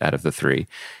to date out of the 3.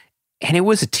 And it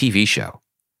was a TV show.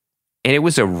 And it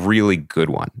was a really good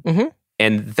one. Mm-hmm.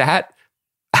 And that,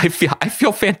 I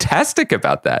feel fantastic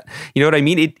about that. You know what I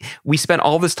mean? We spent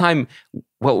all this time,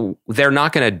 well, they're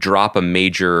not going to drop a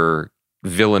major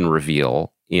villain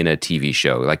reveal in a TV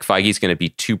show. Like Feige's going to be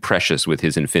too precious with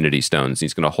his Infinity Stones.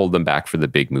 He's going to hold them back for the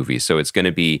big movie. So it's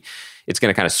going to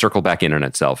kind of circle back in on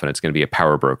itself and it's going to be a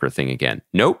power broker thing again.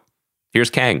 Nope. Here's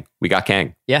Kang. We got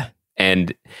Kang. Yeah.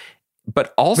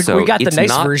 But also we got the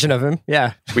nice version of him.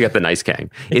 Yeah. We got the nice Kang.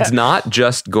 Yeah. It's not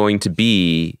just going to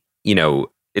be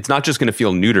it's not just going to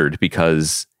feel neutered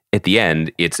because at the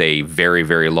end, it's a very,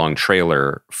 very long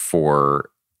trailer for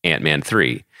Ant-Man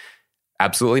 3.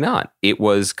 Absolutely not. It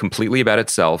was completely about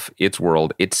itself, its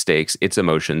world, its stakes, its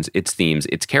emotions, its themes,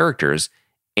 its characters,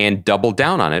 and doubled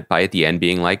down on it by at the end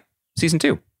being like, season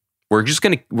 2.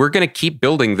 We're gonna keep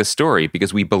building this story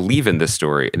because we believe in this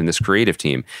story and in this creative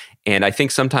team. And I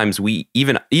think sometimes we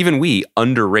even we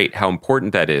underrate how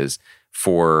important that is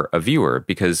for a viewer,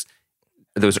 because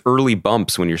those early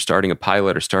bumps when you're starting a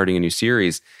pilot or starting a new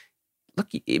series, look,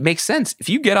 it makes sense. If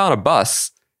you get on a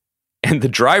bus and the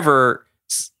driver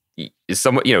is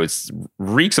somewhat, it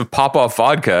reeks of Pop-Off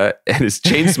vodka and is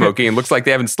chain smoking and looks like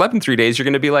they haven't slept in 3 days, you're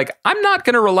going to be like, I'm not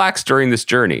going to relax during this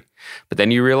journey. But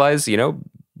then you realize,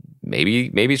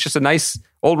 maybe it's just a nice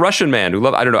old Russian man who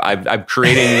I don't know. I'm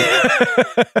creating,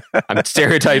 I'm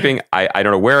stereotyping. I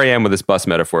don't know where I am with this bus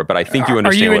metaphor, but I think you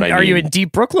understand what I mean. Are you in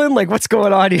deep Brooklyn? Like, what's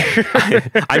going on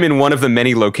here? I'm in one of the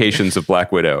many locations of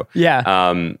Black Widow.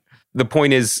 Yeah. The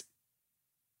point is,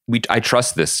 I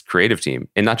trust this creative team,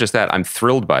 and not just that, I'm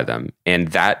thrilled by them. And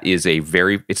that is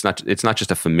it's not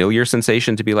just a familiar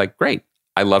sensation to be like, great,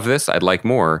 I love this, I'd like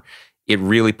more. It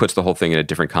really puts the whole thing in a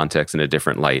different context, in a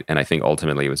different light. And I think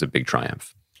ultimately it was a big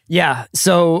triumph. Yeah.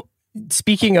 So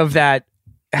speaking of that,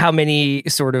 how many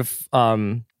fake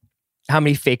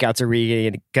outs are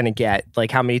we going to get?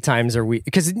 Like, how many times are we?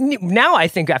 Because now I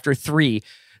think after 3,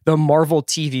 the Marvel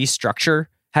TV structure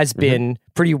has been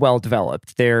pretty well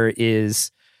developed. There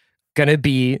is going to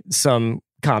be some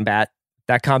combat.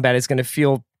 That combat is going to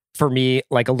feel, for me,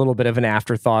 like a little bit of an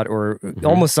afterthought, or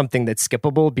almost something that's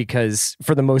skippable, because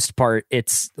for the most part,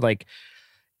 it's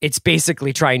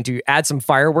basically trying to add some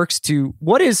fireworks to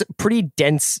what is pretty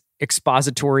dense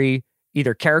expository,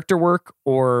 either character work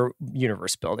or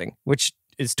universe building, which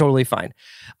is totally fine.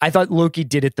 I thought Loki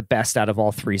did it the best out of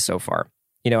all 3 so far.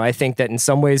 I think that in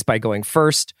some ways, by going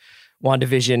first,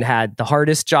 WandaVision had the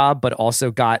hardest job, but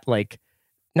also got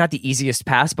not the easiest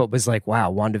pass, but was like, wow,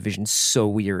 WandaVision's so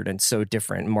weird and so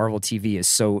different. Marvel TV is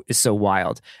so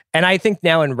wild. And I think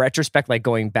now in retrospect,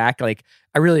 going back, I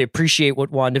really appreciate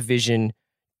what WandaVision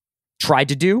tried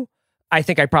to do. I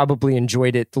think I probably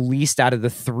enjoyed it the least out of the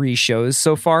 3 shows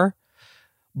so far,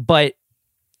 but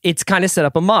it's kind of set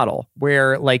up a model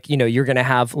where you're going to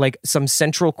have some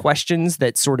central questions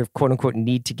that sort of quote unquote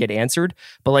need to get answered.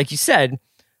 But like you said,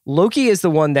 Loki is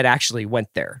the one that actually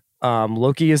went there.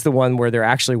 Loki is the one where there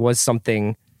actually was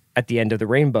something at the end of the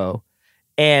rainbow.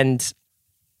 And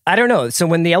I don't know. So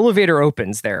when the elevator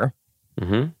opens there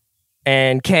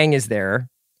and Kang is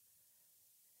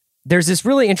there's this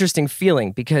really interesting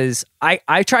feeling, because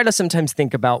I try to sometimes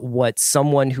think about what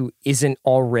someone who isn't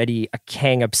already a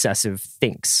Kang obsessive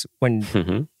thinks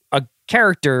when a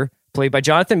character played by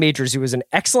Jonathan Majors, who is an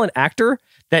excellent actor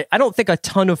that I don't think a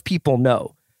ton of people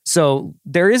know. So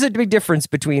there is a big difference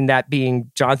between that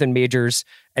being Jonathan Majors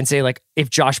and, say,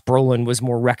 if Josh Brolin was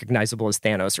more recognizable as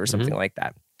Thanos or something like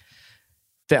that.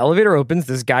 The elevator opens.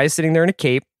 This guy is sitting there in a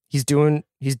cape. He's doing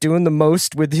the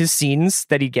most with his scenes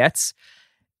that he gets.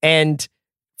 And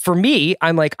for me,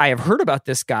 I'm like, I have heard about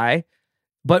this guy,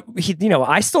 but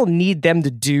I still need them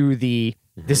to do the,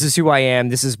 this is who I am,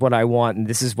 this is what I want, and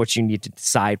this is what you need to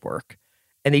decide work.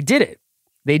 And they did it.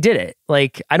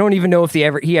 I don't even know if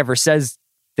he ever says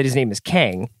that his name is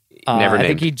Kang. Never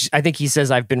named. I think he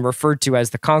says I've been referred to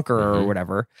as the Conqueror or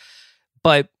whatever.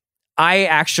 But I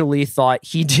actually thought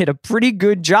he did a pretty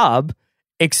good job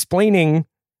explaining,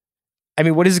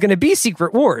 what is going to be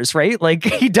Secret Wars, right?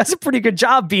 He does a pretty good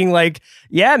job being like,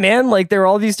 yeah, man, there are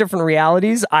all these different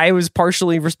realities. I was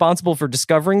partially responsible for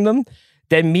discovering them.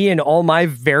 Then me and all my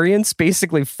variants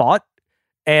basically fought,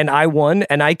 and I won,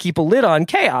 and I keep a lid on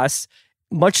chaos,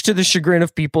 much to the chagrin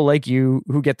of people like you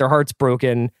who get their hearts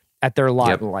broken at their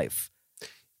lot in life.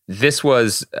 This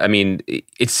was,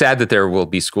 it's sad that there will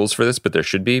be schools for this, but there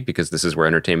should be, because this is where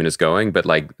entertainment is going. But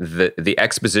the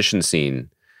exposition scene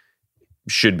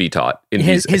should be taught in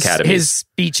these academies. His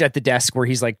speech at the desk where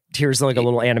he's like, here's a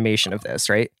little animation of this,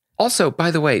 right? Also, by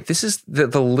the way, this is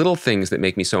the little things that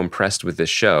make me so impressed with this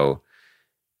show.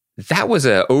 That was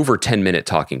a over 10-minute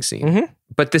talking scene.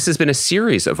 But this has been a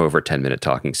series of over 10-minute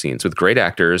talking scenes with great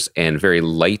actors and very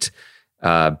light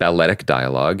balletic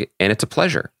dialogue, and it's a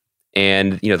pleasure.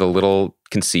 And the little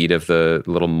conceit of the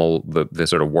little the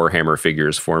sort of Warhammer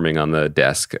figures forming on the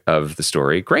desk of the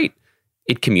story, great.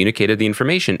 It communicated the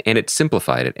information and it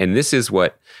simplified it. And this is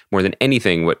what, more than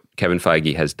anything, what Kevin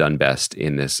Feige has done best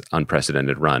in this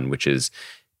unprecedented run, which is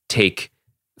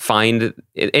find,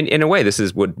 and in a way, this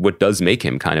is what does make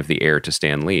him kind of the heir to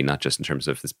Stan Lee, not just in terms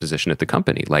of his position at the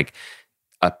company,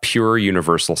 a pure,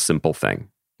 universal, simple thing.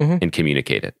 and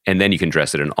communicate it. And then you can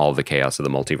dress it in all the chaos of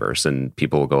the multiverse and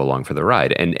people will go along for the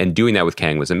ride. And doing that with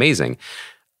Kang was amazing.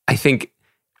 I think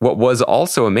what was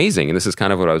also amazing, and this is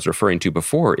kind of what I was referring to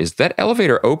before, is that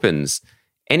elevator opens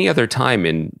any other time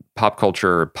in pop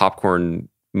culture, popcorn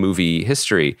movie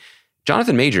history.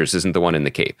 Jonathan Majors isn't the one in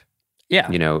the cape. Yeah.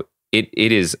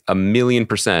 It is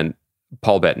 1,000,000%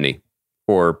 Paul Bettany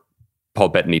or Paul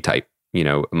Bettany type,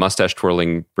 a mustache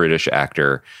twirling British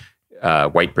actor,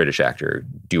 white British actor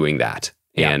doing that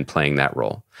and playing that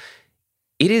role.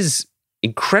 It is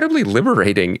incredibly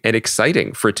liberating and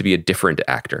exciting for it to be a different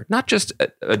actor, not just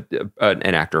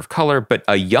an actor of color, but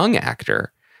a young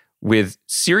actor with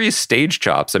serious stage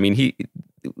chops. I mean,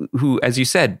 who, as you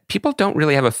said, people don't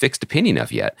really have a fixed opinion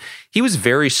of yet. He was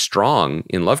very strong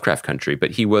in Lovecraft Country,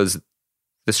 but he was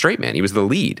the straight man. He was the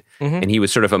lead, and he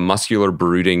was sort of a muscular,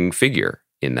 brooding figure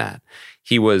in that.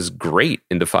 He was great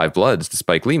in The Five Bloods, the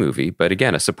Spike Lee movie, but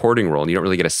again, a supporting role, and you don't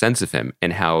really get a sense of him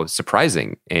and how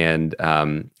surprising and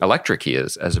electric he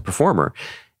is as a performer.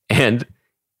 And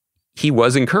he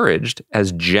was encouraged,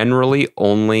 as generally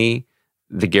only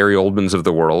the Gary Oldmans of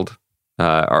the world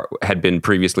had been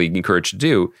previously encouraged to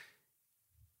do.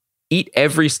 Eat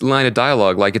every line of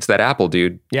dialogue like it's that apple,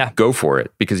 dude. Yeah. Go for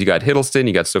it. Because you got Hiddleston,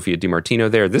 you got Sophia DiMartino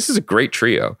there. This is a great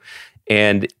trio.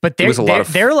 But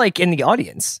they're like in the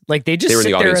audience. Like they just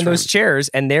sit there in those chairs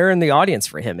and they're in the audience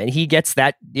for him. And he gets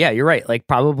that. Yeah, you're right. Like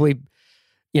probably,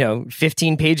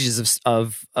 15 pages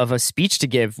of a speech to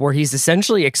give where he's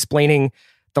essentially explaining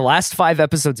the last 5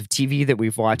 episodes of TV that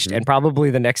we've watched and probably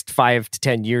the next 5 to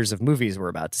 10 years of movies we're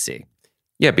about to see.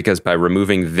 Yeah, because by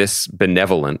removing this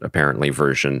benevolent, apparently,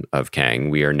 version of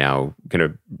Kang, we are now going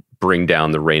to bring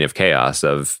down the reign of chaos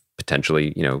of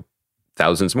potentially,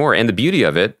 thousands more. And the beauty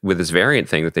of it with this variant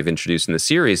thing that they've introduced in the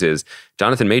series is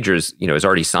Jonathan Majors, is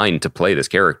already signed to play this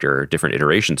character, different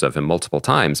iterations of him multiple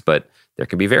times, but there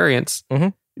can be variants. Mm-hmm.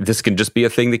 This can just be a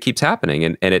thing that keeps happening.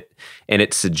 And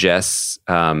it suggests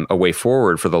a way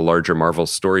forward for the larger Marvel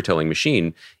storytelling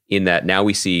machine in that now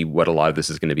we see what a lot of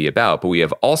this is going to be about, but we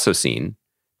have also seen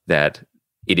that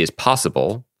it is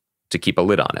possible to keep a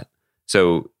lid on it.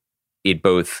 So it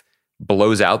both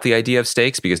blows out the idea of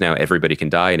stakes because now everybody can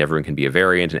die and everyone can be a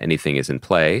variant and anything is in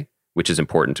play, which is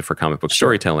important for comic book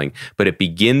storytelling. But it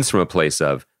begins from a place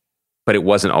of, but it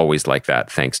wasn't always like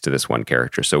that thanks to this one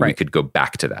character. So we could go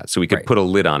back to that. So we could put a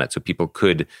lid on it so people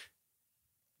could,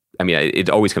 it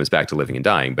always comes back to living and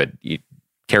dying, but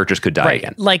characters could die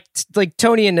again. Like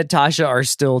Tony and Natasha are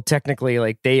still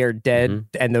technically they are dead,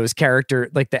 and those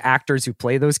the actors who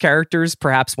play those characters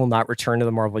perhaps will not return to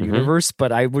the Marvel universe.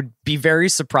 But I would be very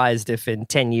surprised if in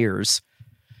 10 years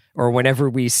or whenever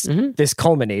this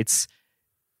culminates,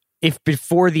 if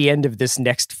before the end of this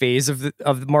next phase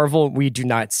of Marvel, we do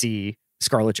not see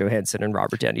Scarlett Johansson and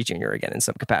Robert Downey Jr. again in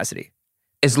some capacity.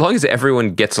 As long as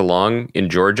everyone gets along in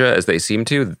Georgia as they seem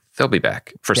to, they'll be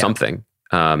back for something.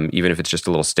 Even if it's just a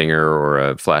little stinger or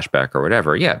a flashback or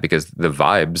whatever. Yeah, because the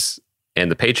vibes and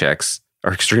the paychecks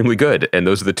are extremely good. And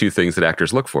those are the two things that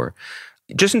actors look for.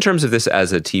 Just in terms of this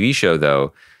as a TV show,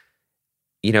 though,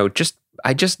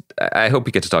 I hope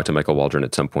we get to talk to Michael Waldron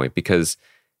at some point, because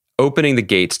opening the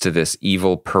gates to this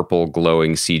evil, purple,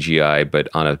 glowing CGI, but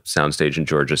on a soundstage in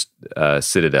Georgia's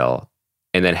Citadel,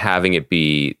 and then having it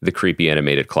be the creepy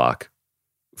animated clock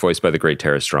voiced by the great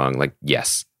Tara Strong,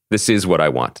 yes. This is what I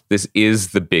want. This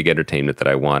is the big entertainment that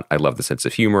I want. I love the sense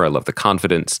of humor. I love the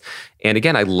confidence. And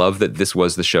again, I love that this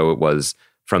was the show it was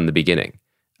from the beginning.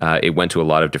 It went to a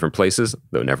lot of different places,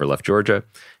 though never left Georgia.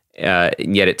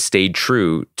 And yet it stayed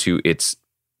true to its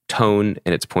tone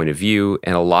and its point of view.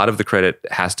 And a lot of the credit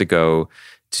has to go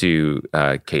to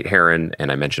Kate Herron,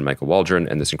 and I mentioned Michael Waldron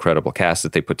and this incredible cast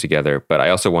that they put together. But I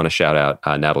also want to shout out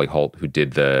Natalie Holt, who's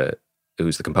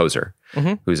the composer,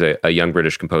 who's a young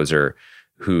British composer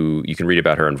who you can read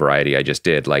about her in Variety. I just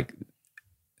did.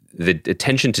 The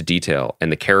attention to detail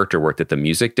and the character work that the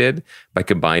music did by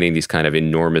combining these kind of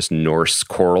enormous Norse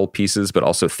choral pieces, but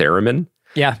also theremin.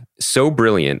 Yeah. So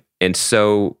brilliant. And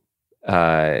so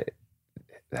I'm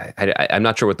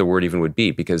not sure what the word even would be,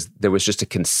 because there was just a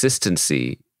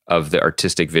consistency of the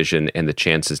artistic vision and the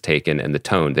chances taken and the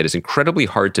tone that is incredibly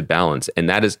hard to balance. And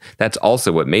that's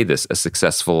also what made this a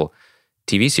successful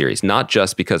TV series, not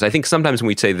just because I think sometimes when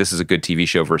we say this is a good TV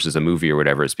show versus a movie or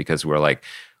whatever, it's because we're like,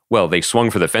 well, they swung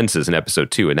for the fences in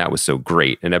episode 2 and that was so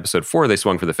great. In episode 4, they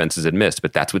swung for the fences and missed,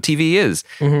 but that's what TV is.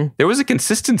 There was a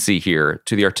consistency here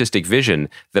to the artistic vision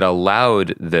that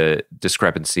allowed the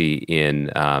discrepancy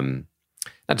in,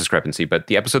 not discrepancy, but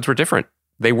the episodes were different.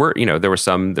 They were, there was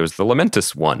the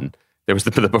Lamentus one. There was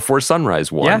the Before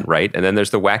Sunrise one, right? And then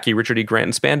there's the wacky Richard E. Grant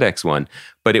and spandex one,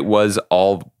 but it was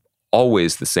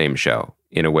always the same show.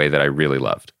 in a way that I really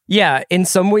loved. Yeah, in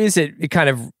some ways it kind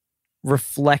of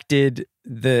reflected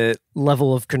the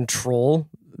level of control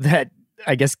that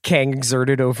I guess Kang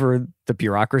exerted over the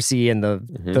bureaucracy and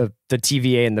the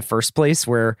TVA in the first place,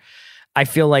 where I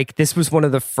feel like this was one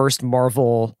of the first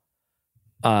Marvel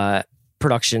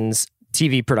productions,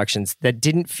 TV productions, that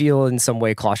didn't feel in some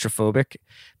way claustrophobic,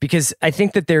 because I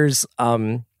think that there's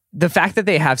the fact that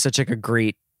they have such like a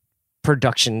great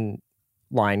production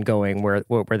line going where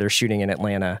they're shooting in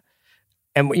Atlanta,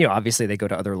 and obviously they go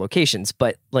to other locations,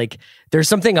 but like there's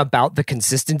something about the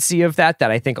consistency of that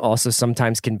I think also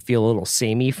sometimes can feel a little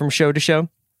samey from show to show.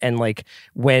 And like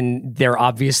when they're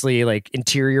obviously like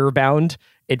interior bound,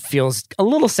 it feels a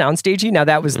little soundstagey. Now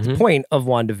that was the point of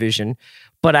WandaVision,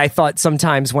 but I thought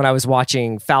sometimes when I was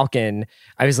watching Falcon,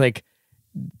 I was like,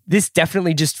 this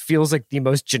definitely just feels like the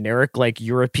most generic like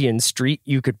European street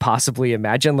you could possibly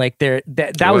imagine. Like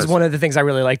that was one of the things I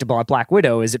really liked about Black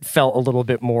Widow, is it felt a little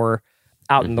bit more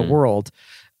out in the world.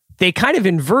 They kind of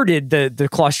inverted the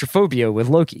claustrophobia with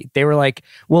Loki. They were like,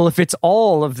 well, if it's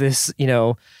all of this,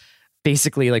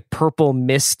 basically like purple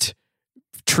mist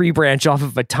tree branch off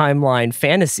of a timeline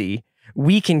fantasy,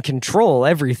 we can control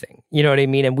everything. You know what I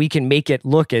mean? And we can make it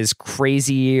look as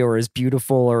crazy or as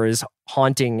beautiful or as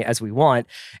haunting as we want.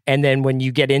 And then when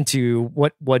you get into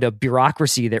what a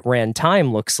bureaucracy that ran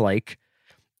time looks like,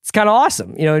 it's kind of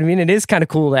awesome. You know what I mean? It is kind of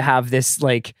cool to have this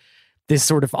like this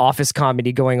sort of office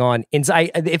comedy going on. And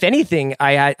if anything,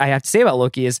 I have to say about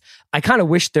Loki is I kind of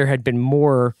wish there had been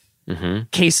more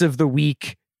case of the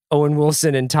week. Owen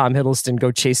Wilson and Tom Hiddleston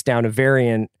go chase down a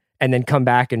variant and then come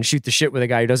back and shoot the shit with a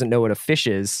guy who doesn't know what a fish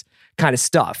is kind of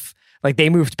stuff. Like they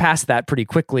moved past that pretty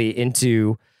quickly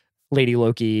into Lady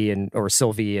Loki or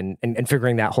Sylvie and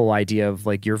figuring that whole idea of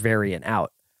like your variant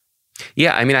out.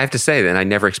 Yeah, I mean, I have to say that I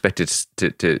never expected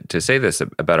to say this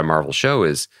about a Marvel show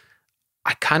is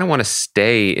I kind of want to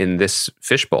stay in this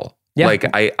fishbowl. Yeah. Like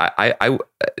I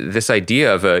this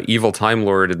idea of a evil Time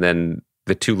Lord and then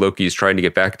the two Lokis trying to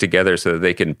get back together so that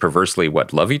they can perversely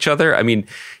love each other. I mean,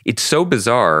 it's so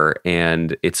bizarre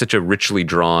and it's such a richly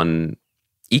drawn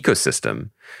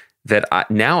ecosystem that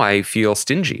now I feel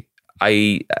stingy.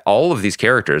 All of these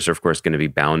characters are, of course, going to be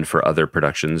bound for other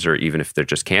productions, or even if they're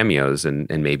just cameos. And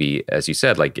maybe, as you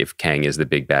said, like if Kang is the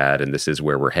big bad and this is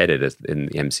where we're headed in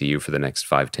the MCU for the next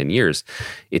 5-10 years,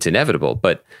 it's inevitable.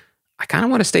 But I kind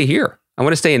of want to stay here. I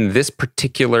want to stay in this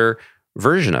particular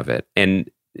version of it. And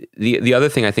the other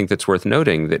thing I think that's worth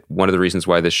noting, that one of the reasons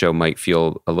why this show might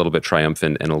feel a little bit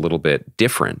triumphant and a little bit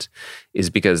different is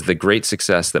because the great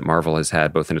success that Marvel has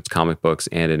had both in its comic books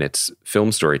and in its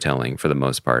film storytelling for the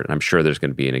most part, and I'm sure there's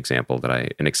going to be an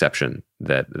exception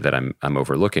that I'm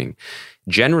overlooking.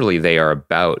 Generally, they are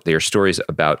stories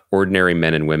about ordinary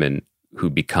men and women who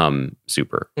become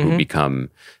super, who become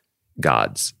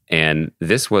gods. And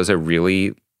this was a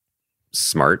really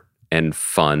smart and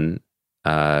fun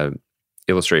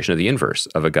illustration of the inverse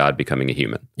of a god becoming a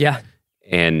human. Yeah.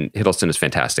 And Hiddleston is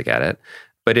fantastic at it.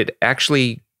 But it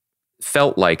actually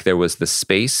felt like there was the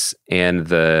space and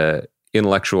the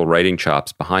intellectual writing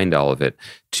chops behind all of it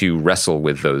to wrestle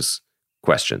with those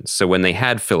questions. So when they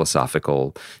had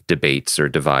philosophical debates or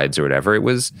divides or whatever, it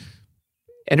was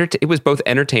both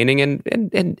entertaining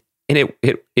and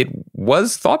it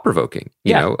was thought-provoking,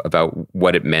 you know, about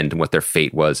what it meant and what their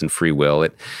fate was and free will.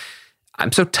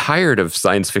 I'm so tired of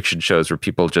science fiction shows where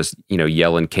people just,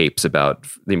 yell in capes about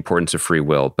the importance of free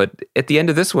will. But at the end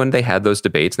of this one, they had those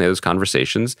debates and they had those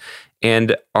conversations.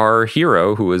 And our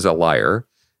hero, who is a liar,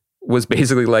 was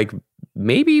basically like,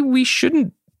 maybe we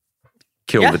shouldn't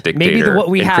kill the dictator. Maybe what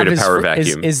we have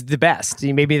is the best.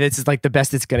 Maybe this is like the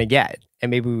best it's going to get. And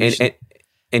maybe we should.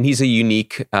 And he's a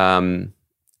unique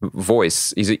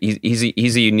voice. He's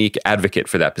a unique advocate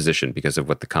for that position because of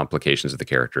what the complications of the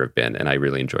character have been. And I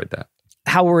really enjoyed that.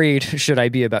 How worried should I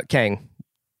be about Kang?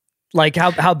 Like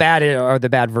how bad are the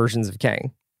bad versions of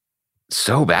Kang?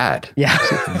 So bad. Yeah.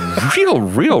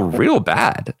 real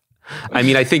bad. I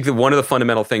mean, I think that one of the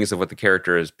fundamental things of what the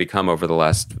character has become over the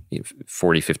last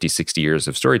 40, 50, 60 years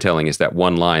of storytelling is that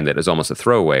one line that is almost a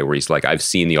throwaway where he's like, I've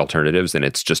seen the alternatives and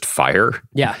it's just fire.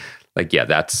 Yeah. Like, yeah,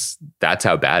 that's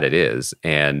how bad it is.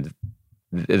 And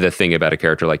the thing about a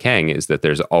character like Kang is that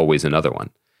there's always another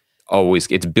one. Always,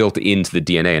 it's built into the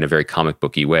DNA in a very comic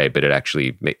booky way, but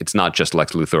it's not just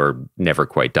Lex Luthor never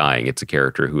quite dying. It's a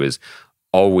character who is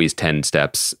always 10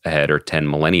 steps ahead or 10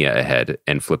 millennia ahead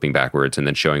and flipping backwards and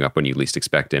then showing up when you least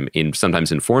expect him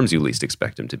sometimes in forms you least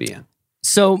expect him to be in.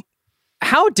 So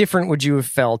how different would you have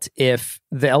felt if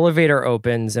the elevator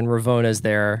opens and Ravona's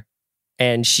there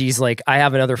and she's like, I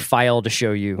have another file to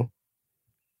show you.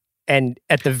 And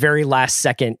at the very last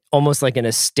second, almost like in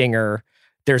a stinger,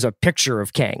 there's a picture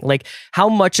of Kang. Like, how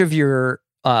much of your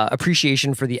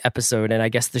appreciation for the episode, and I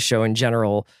guess the show in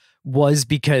general, was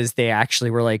because they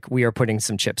actually were like, we are putting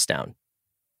some chips down?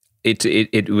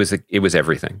 It was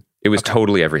everything. It was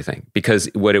totally everything, because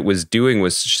what it was doing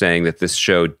was saying that this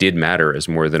show did matter as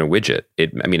more than a widget.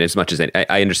 As much as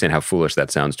I understand how foolish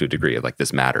that sounds to a degree, of like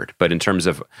this mattered, but in terms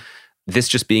of this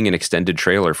just being an extended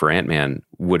trailer for Ant-Man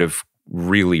would have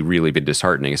really, really been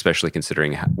disheartening, especially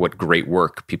considering what great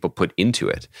work people put into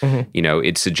it.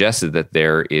 It suggested that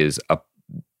there is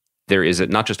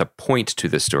not just a point to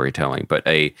this storytelling, but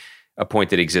a point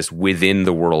that exists within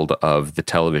the world of the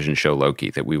television show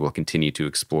Loki that we will continue to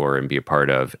explore and be a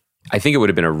part of. I think it would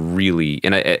have been a really,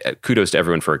 and kudos to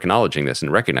everyone for acknowledging this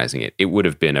and recognizing it, it would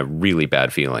have been a really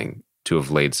bad feeling to have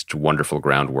laid such wonderful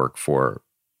groundwork for,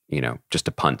 just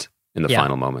a punt in the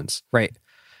final moments. Right.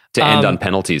 To end on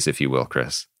penalties, if you will,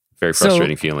 Chris. Very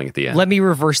frustrating feeling at the end. Let me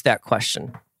reverse that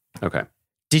question. Okay.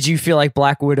 Did you feel like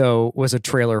Black Widow was a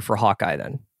trailer for Hawkeye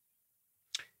then?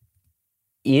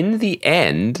 In the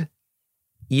end,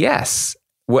 yes.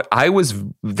 It's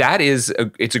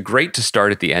great to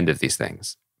start at the end of these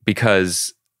things,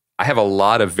 because I have a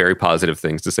lot of very positive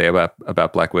things to say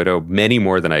about Black Widow, many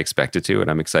more than I expected to, and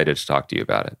I'm excited to talk to you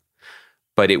about it.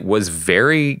 But it was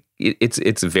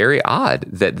it's very odd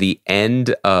that the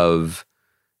end of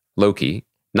Loki,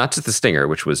 not just the stinger,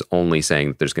 which was only saying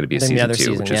that there's going to be a season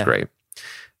 2, which is great,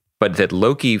 but that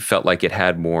Loki felt like it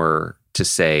had more to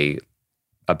say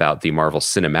about the Marvel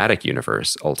Cinematic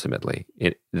Universe ultimately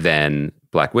than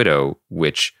Black Widow,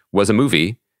 which was a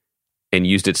movie and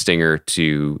used its stinger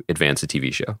to advance a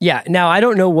TV show. Yeah. Now, I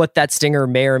don't know what that stinger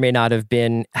may or may not have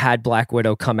been had Black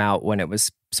Widow come out when it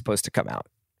was supposed to come out,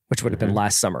 which would have been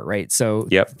last summer, right? So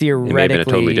theoretically, it may have been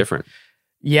totally different.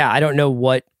 Yeah, I don't know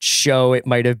what show it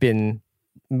might have been.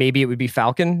 Maybe it would be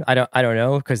Falcon. I don't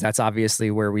know, because that's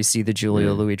obviously where we see the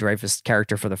Julia Louis-Dreyfus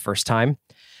character for the first time.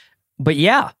 But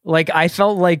yeah, like I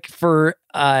felt like for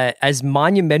as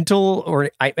monumental,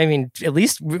 or I mean, at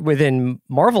least within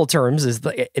Marvel terms, is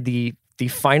the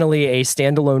finally a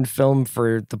standalone film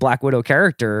for the Black Widow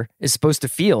character is supposed to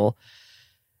feel.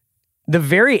 The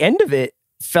very end of it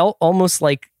felt almost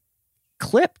like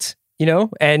clipped,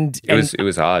 and it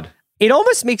was odd. It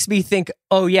almost makes me think,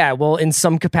 oh yeah, well, in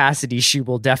some capacity, she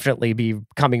will definitely be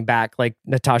coming back. Like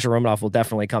Natasha Romanoff will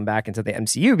definitely come back into the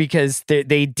MCU, because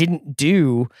they didn't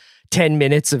do 10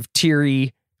 minutes of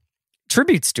teary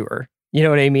tributes to her. You know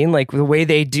what I mean? Like the way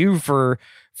they do for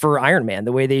Iron Man,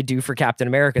 the way they do for Captain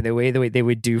America, the way they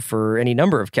would do for any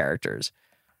number of characters.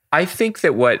 I think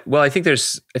that I think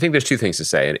there's two things to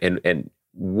say. And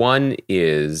one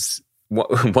is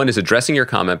addressing your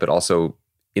comment, but also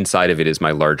inside of it is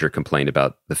my larger complaint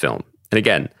about the film. And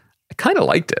again, I kind of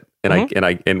liked it.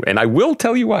 And I will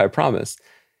tell you why, I promise.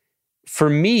 For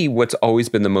me, what's always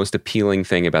been the most appealing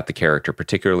thing about the character,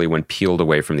 particularly when peeled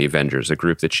away from the Avengers, a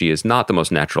group that she is not the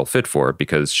most natural fit for,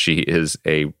 because she is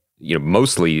a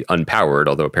mostly unpowered,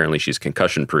 although apparently she's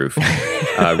concussion proof,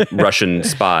 Russian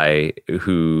spy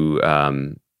who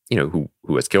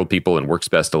has killed people and works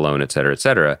best alone, et cetera, et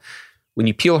cetera. When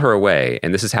you peel her away,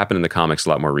 and this has happened in the comics a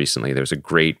lot more recently, there's a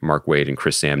great Mark Waid and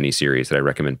Chris Samney series that I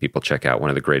recommend people check out, one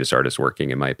of the greatest artists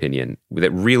working, in my opinion,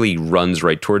 that really runs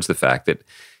right towards the fact that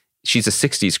she's a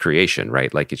 60s creation,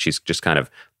 right? Like she's just kind of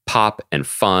pop and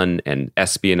fun and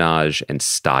espionage and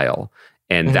style.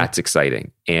 And that's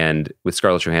exciting. And with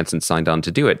Scarlett Johansson signed on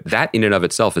to do it, that in and of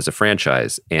itself is a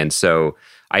franchise. And so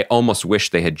I almost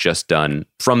wish they had just done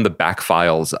from the back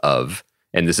files of,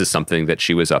 and this is something that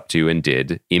she was up to and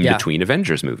did in between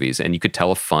Avengers movies. And you could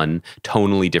tell a fun,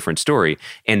 tonally different story.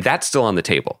 And that's still on the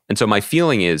table. And so my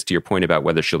feeling is, to your point about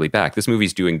whether she'll be back, this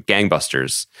movie's doing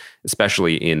gangbusters,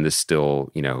 especially in the still,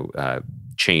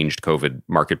 changed COVID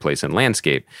marketplace and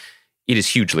landscape. It is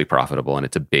hugely profitable and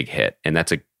it's a big hit. And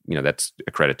that's a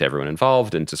credit to everyone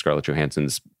involved and to Scarlett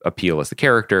Johansson's appeal as the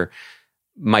character.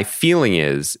 My feeling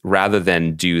is, rather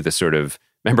than do the sort of,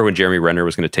 remember when Jeremy Renner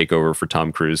was going to take over for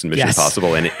Tom Cruise in Mission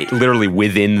Impossible, and it literally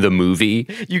within the movie,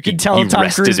 you can tell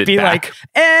Tom Cruise be like,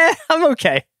 I'm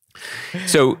okay.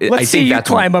 So let's see you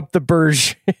climb up the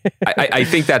Burj. I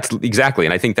think that's exactly,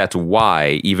 and I think that's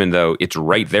why, even though it's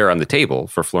right there on the table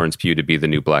for Florence Pugh to be the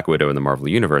new Black Widow in the Marvel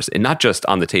Universe, and not just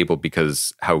on the table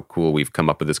because how cool we've come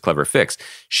up with this clever fix,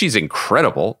 she's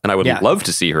incredible, and I would love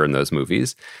to see her in those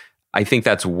movies. I think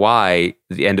that's why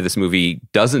the end of this movie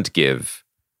doesn't give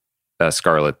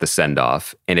Scarlett the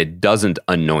send-off, and it doesn't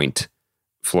anoint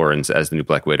Florence as the new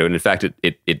Black Widow. And in fact,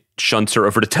 it shunts her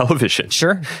over to television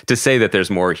to say that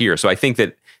there's more here. So I think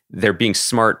that they're being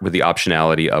smart with the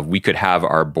optionality of, we could have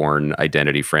our Bourne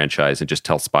Identity franchise and just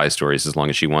tell spy stories as long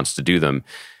as she wants to do them.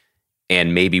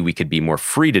 and maybe we could be more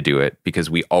free to do it because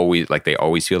they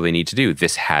always feel they need to do.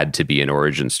 This had to be an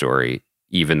origin story,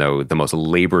 even though the most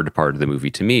labored part of the movie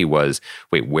to me was,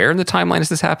 wait, where in the timeline is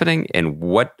this happening? And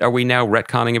what are we now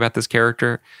retconning about this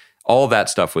character? All that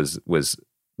stuff was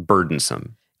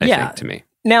burdensome, I think, to me.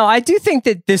 Now, I do think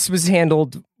that this was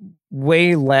handled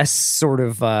way less sort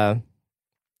of, I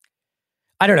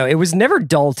don't know, it was never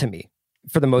dull to me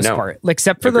for the most part,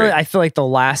 except for I feel like the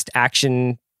last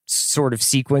action sort of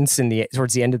sequence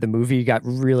towards the end of the movie got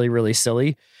really, really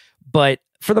silly. But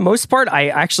for the most part, I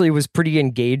actually was pretty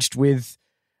engaged with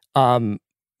the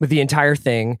entire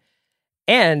thing.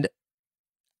 And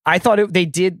I thought they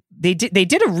did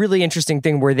a really interesting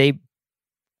thing where they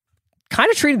kind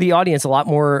of treated the audience a lot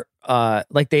more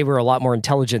like they were a lot more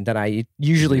intelligent than I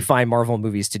usually find Marvel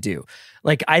movies to do.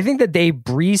 Like, I think that they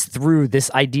breeze through this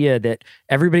idea that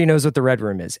everybody knows what the Red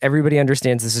Room is. Everybody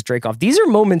understands this is Dreykov. These are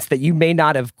moments that you may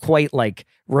not have quite like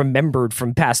remembered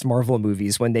from past Marvel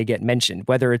movies when they get mentioned.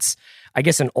 Whether it's, I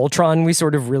guess, in Ultron, we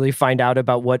sort of really find out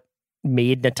about what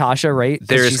made Natasha, right?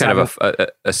 There's kind of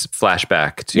a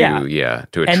flashback to a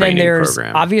training then there's,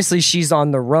 program. Obviously, she's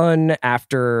on the run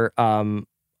after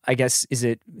I guess, is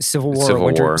it Civil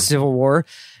War? Civil War.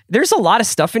 There's a lot of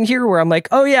stuff in here where I'm like,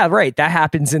 oh yeah, right. That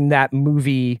happens in that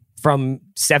movie from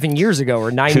 7 years ago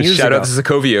or 9 years ago. Shout out to the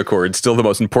Sokovia Accord, still the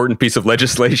most important piece of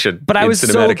legislation. But I was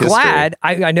so glad.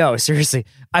 I know, seriously.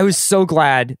 I was so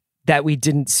glad that we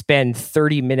didn't spend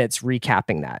 30 minutes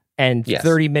recapping that and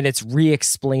 30 minutes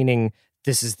re-explaining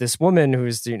this is this woman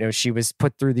who's, she was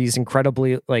put through these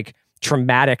incredibly like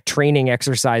traumatic training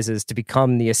exercises to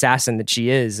become the assassin that she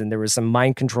is, and there was some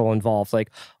mind control involved, like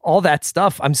all that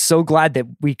stuff. I'm so glad that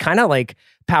we kind of like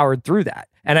powered through that,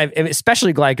 and I'm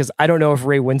especially glad because I don't know if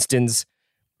Ray Winston's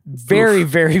very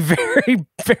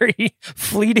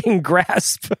fleeting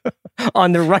grasp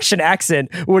on the Russian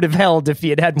accent would have held if he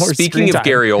had more. Speaking of time.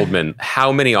 Gary Oldman,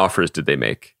 how many offers did they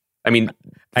make? I mean,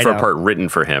 for a part written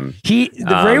for him.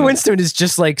 Ray Winston is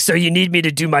just like, so you need me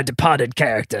to do my Departed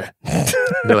character.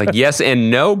 They're like, yes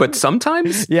and no, but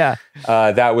sometimes. Yeah.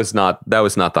 That was not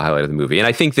the highlight of the movie. And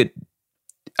I think that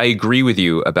I agree with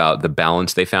you about the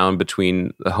balance they found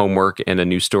between the homework and a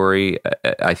new story.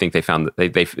 I think they found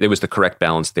that it was the correct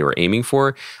balance they were aiming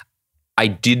for. I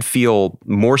did feel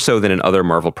more so than in other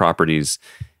Marvel properties,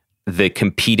 the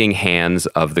competing hands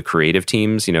of the creative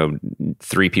teams,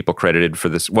 3 people credited for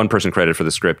this, 1 person credited for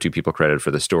the script, 2 people credited for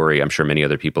the story. I'm sure many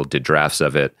other people did drafts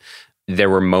of it. There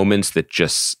were moments that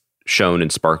just shone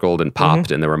and sparkled and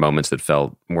popped, and there were moments that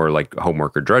felt more like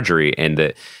homework or drudgery, and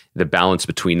the balance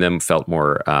between them felt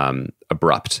more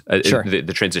abrupt. Sure.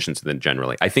 The transitions then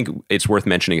generally. I think it's worth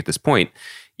mentioning at this point,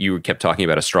 you kept talking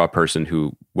about a straw person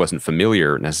who wasn't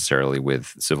familiar necessarily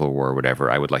with Civil War or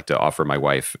whatever. I would like to offer my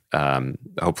wife,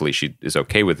 hopefully she is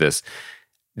okay with this.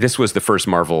 This was the first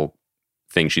Marvel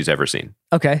thing she's ever seen.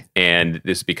 Okay. And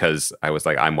this because I was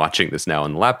like, I'm watching this now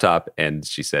on the laptop. And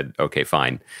she said, okay,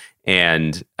 fine.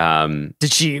 And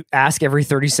did she ask every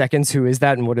 30 seconds, who is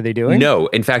that and what are they doing? No.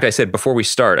 In fact, I said, before we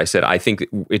start, I think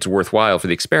it's worthwhile for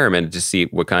the experiment to see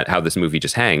how this movie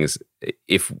just hangs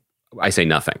if I say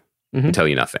nothing. And tell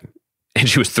you nothing. And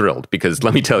she was thrilled because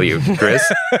let me tell you, Chris,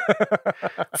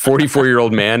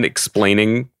 44-year-old man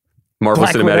explaining Marvel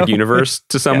Black Cinematic Widow. Universe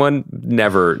to someone,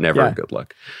 never a good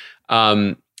look.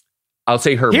 I'll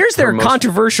say Here's their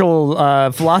controversial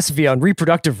philosophy on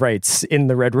reproductive rights in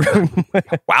the Red Room.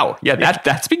 Wow. Yeah,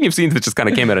 that speaking of scenes that just kind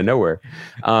of came out of nowhere.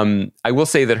 I will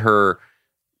say that her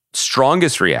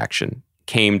strongest reaction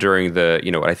came during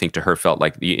what I think to her felt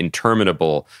like the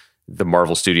interminable, the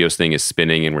Marvel Studios thing is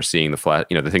spinning and we're seeing the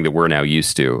thing that we're now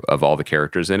used to of all the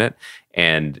characters in it.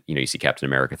 And, you see Captain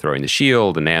America throwing the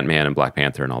shield and Ant-Man and Black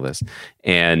Panther and all this.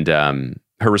 And her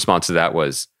response to that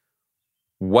was,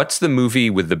 what's the movie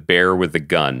with the bear with the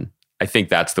gun? I think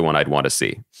that's the one I'd want to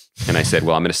see. And I said,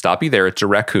 well, I'm going to stop you there. It's a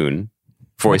raccoon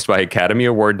voiced by Academy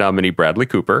Award nominee Bradley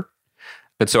Cooper.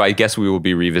 But so I guess we will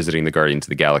be revisiting the Guardians of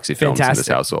the Galaxy films in this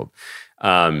household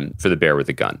for the bear with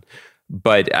the gun.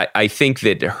 But I think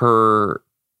that her,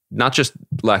 not just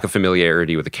lack of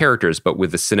familiarity with the characters, but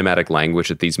with the cinematic language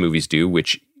that these movies do,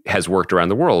 which has worked around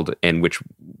the world and which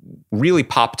really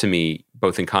popped to me,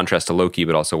 both in contrast to Loki,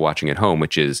 but also watching at home,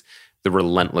 which is the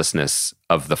relentlessness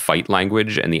of the fight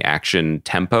language and the action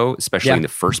tempo, especially in the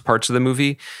first parts of the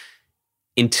movie,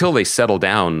 until they settle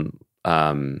down.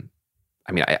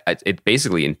 It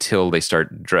basically until they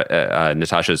start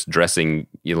Natasha's dressing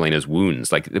Yelena's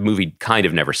wounds, like the movie kind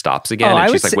of never stops again.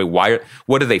 And she's like, wait,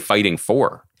 what are they fighting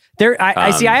for?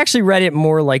 I see. I actually read it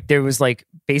more like there was like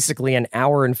basically an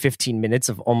hour and 15 minutes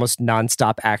of almost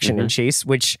nonstop action and chase,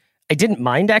 which I didn't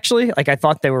mind, actually. Like, I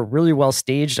thought they were really well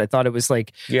staged. I thought it was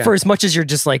like, for as much as you're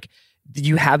just like,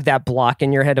 you have that block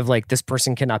in your head of like, this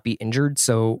person cannot be injured.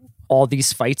 So all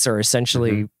these fights are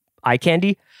essentially eye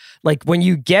candy. Like, when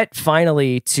you get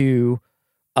finally to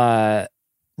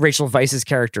Rachel Weisz's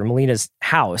character, Melina's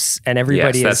house, and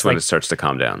everybody is that's when like, it starts to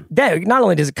calm down. Not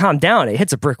only does it calm down, it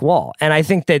hits a brick wall. And I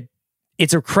think that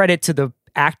it's a credit to the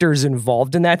actors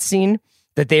involved in that scene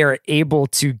that they are able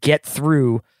to get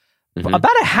through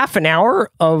about a half an hour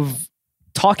of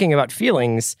talking about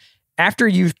feelings after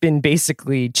you've been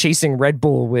basically chasing Red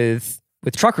Bull with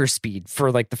trucker speed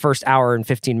for like the first hour and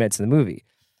 15 minutes of the movie.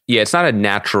 Yeah, it's not a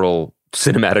natural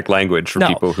cinematic language for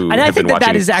people who and have been watching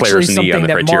that is actually Claire's Knee on the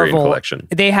that Criterion Marvel, Collection.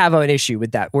 They have an issue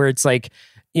with that, where it's like,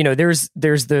 you know, there's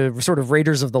the sort of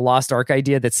Raiders of the Lost Ark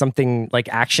idea that something like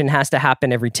action has to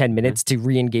happen every 10 minutes to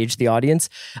re-engage the audience.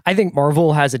 I think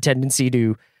Marvel has a tendency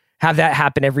to have that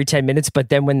happen every 10 minutes, but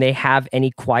then when they have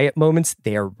any quiet moments,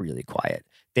 they are really quiet.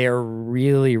 They're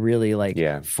really, really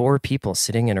like four people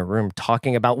sitting in a room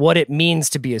talking about what it means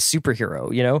to be a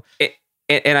superhero, you know?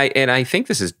 And I think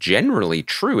this is generally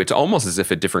true. It's almost as if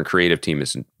a different creative team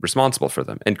is responsible for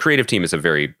them. And creative team is a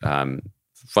very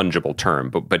fungible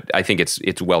term, but I think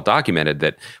it's well documented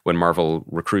that when Marvel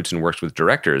recruits and works with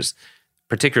directors,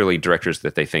 particularly directors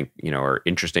that they think, you know, are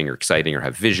interesting or exciting or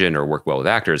have vision or work well with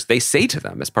actors, they say to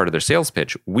them as part of their sales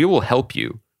pitch, we will help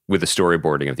you with the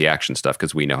storyboarding of the action stuff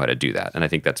because we know how to do that. And I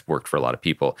think that's worked for a lot of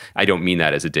people. I don't mean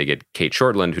that as a dig at Kate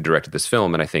Shortland, who directed this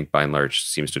film, and I think by and large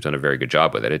seems to have done a very good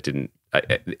job with it. It didn't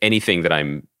anything that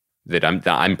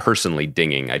I'm personally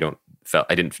dinging.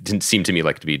 Didn't seem to me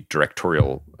like to be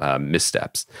directorial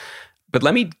missteps. But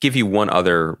let me give you one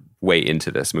other way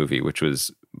into this movie, which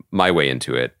was my way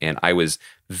into it, and I was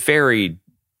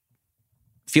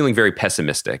feeling very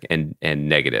pessimistic and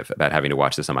negative about having to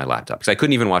watch this on my laptop, because I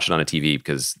couldn't even watch it on a TV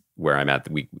because where I'm at,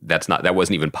 that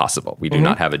wasn't even possible. We do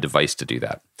not have a device to do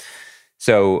that.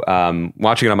 So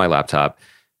watching it on my laptop,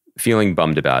 feeling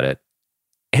bummed about it.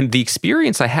 And the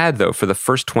experience I had, though, for the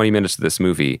first 20 minutes of this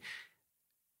movie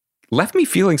left me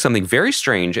feeling something very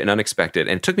strange and unexpected.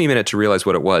 And it took me a minute to realize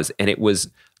what it was. And it was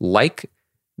like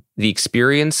the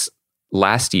experience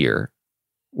last year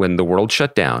when the world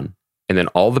shut down and then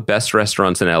all the best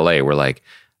restaurants in LA were like,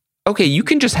 okay, you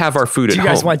can just have our food at home. Do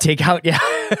you guys want takeout? Yeah.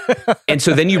 And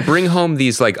so then you bring home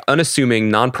these like unassuming,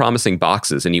 non-promising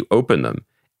boxes and you open them.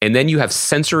 And then you have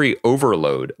sensory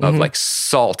overload of like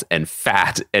salt and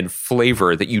fat and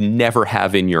flavor that you never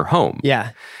have in your home.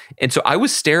 Yeah. And so I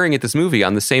was staring at this movie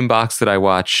on the same box that I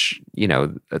watch, you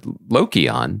know, Loki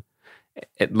on.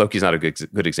 Loki's not a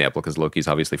good example because Loki's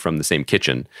obviously from the same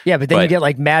kitchen. Yeah, but then you get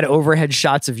like mad overhead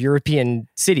shots of European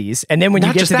cities. And then when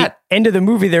you get to the end of the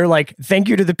movie, they're like, thank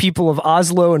you to the people of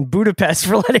Oslo and Budapest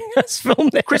for letting us film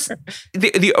there. Chris,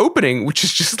 the opening, which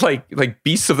is just like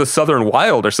Beasts of the Southern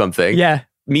Wild or something. Yeah.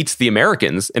 Meets The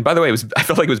Americans. And by the way, I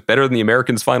felt like it was better than The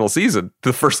Americans' final season.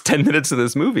 The first 10 minutes of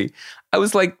this movie, I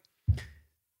was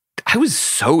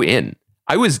so in.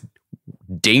 I was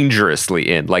dangerously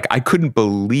in. Like, I couldn't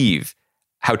believe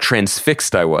how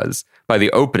transfixed I was by the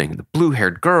opening. The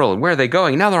blue-haired girl, and where are they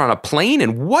going? Now they're on a plane,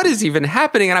 and what is even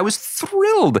happening? And I was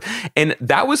thrilled. And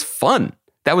that was fun.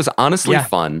 That was honestly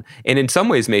fun. And in some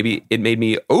ways, maybe it made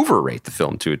me overrate the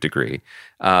film to a degree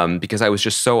because I was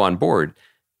just so on board.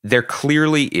 There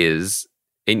clearly is,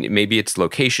 and maybe it's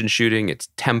location shooting, it's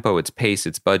tempo, it's pace,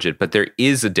 it's budget, but there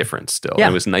is a difference still. Yeah.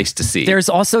 And it was nice to see. There's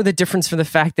also the difference for the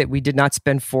fact that we did not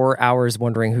spend 4 hours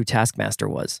wondering who Taskmaster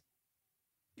was.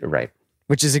 Right.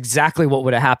 Which is exactly what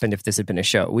would have happened if this had been a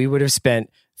show. We would have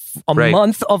spent a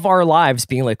month of our lives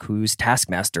being like, who's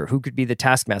Taskmaster? Who could be the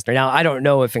Taskmaster? Now, I don't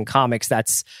know if in comics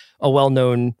that's a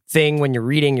well-known thing. When you're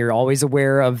reading, you're always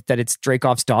aware of that it's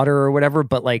Dreykov's daughter or whatever,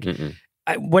 but like...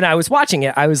 when I was watching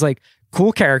it, I was like,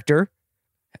 cool character.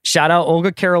 Shout out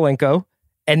Olga Kurylenko.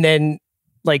 And then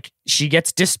like she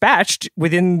gets dispatched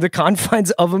within the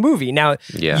confines of a movie. Now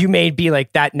you may be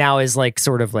like that now is like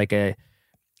sort of like an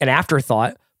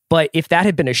afterthought. But if that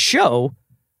had been a show,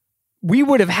 we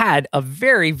would have had a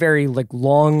very, very like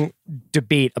long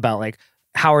debate about like,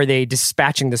 how are they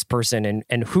dispatching this person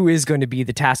and who is going to be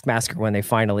the Taskmaster when they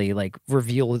finally like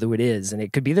reveal who it is? And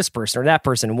it could be this person or that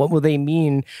person. And what will they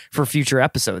mean for future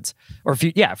episodes or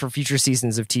for future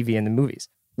seasons of TV and the movies?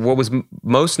 What was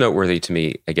most noteworthy to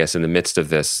me, I guess, in the midst of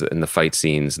this and the fight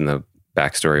scenes and the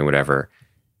backstory and whatever,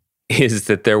 is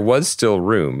that there was still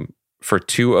room for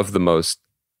two of the most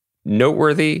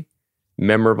noteworthy,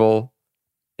 memorable,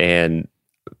 and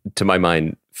to my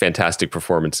mind, fantastic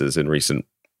performances in recent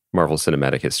Marvel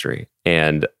Cinematic history.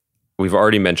 And we've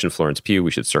already mentioned Florence Pugh.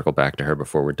 We should circle back to her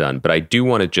before we're done. But I do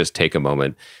want to just take a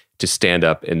moment to stand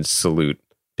up and salute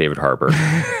David Harbour.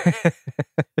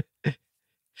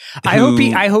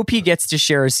 I hope he gets to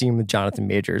share a scene with Jonathan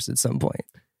Majors at some point.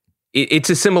 It's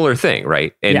a similar thing,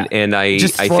 right? And I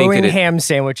just throwing ham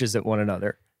sandwiches at one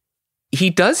another. He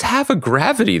does have a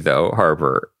gravity, though,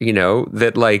 Harbour.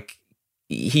 That like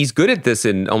he's good at this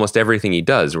in almost everything he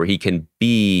does, where he can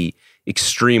be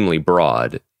extremely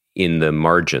broad in the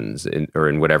margins, or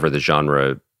in whatever the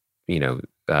genre,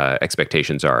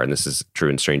 expectations are. And this is true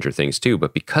in Stranger Things too.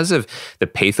 But because of the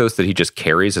pathos that he just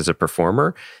carries as a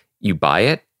performer, you buy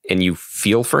it and you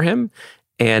feel for him.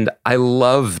 And I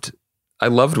loved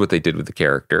what they did with the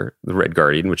character, the Red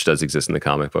Guardian, which does exist in the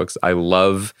comic books. I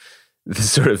love the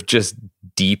sort of just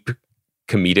deep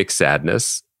comedic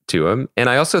sadness to him. And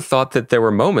I also thought that there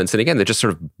were moments, and again, that just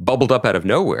sort of bubbled up out of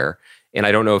nowhere. And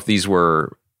I don't know if these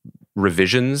were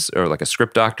revisions or like a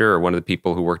script doctor or one of the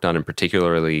people who worked on it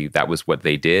particularly, that was what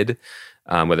they did.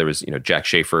 Whether it was, Jack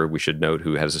Schaefer, we should note,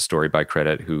 who has a story by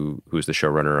credit, who's the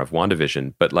showrunner of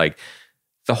WandaVision. But like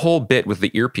the whole bit with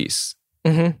the earpiece,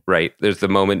 right? There's the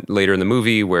moment later in the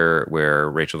movie where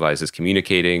Rachel Weisz is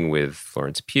communicating with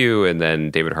Florence Pugh, and then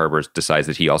David Harbour decides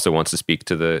that he also wants to speak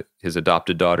to his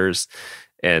adopted daughters,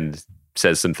 and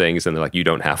says some things, and they're like, "You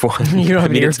don't have one. You don't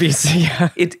have an earpiece." Yeah.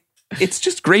 It's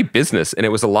just great business, and it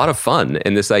was a lot of fun.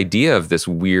 And this idea of this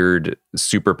weird,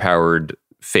 superpowered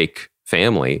fake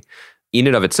family, in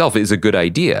and of itself, is a good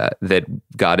idea that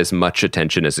got as much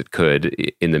attention as it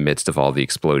could in the midst of all the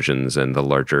explosions and the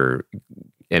larger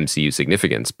MCU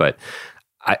significance. But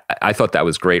I thought that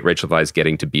was great. Rachel Weisz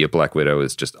getting to be a Black Widow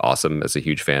is just awesome, as a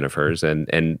huge fan of hers.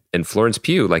 And Florence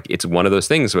Pugh, like, it's one of those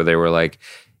things where they were like,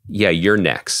 yeah, you're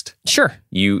next. Sure.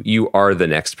 You are the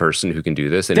next person who can do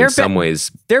this. And in some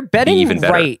ways, they're betting even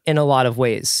better. Right in a lot of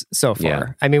ways so far.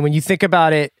 Yeah. I mean, when you think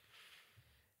about it,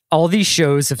 all these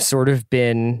shows have sort of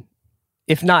been,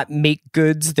 if not make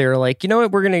goods, they're like, you know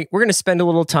what, we're gonna spend a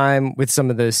little time with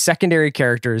some of the secondary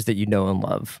characters that you know and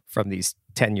love from these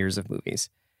 10 years of movies.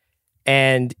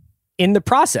 And in the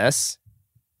process,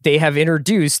 they have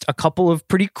introduced a couple of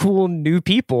pretty cool new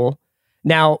people.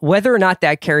 Now, whether or not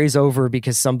that carries over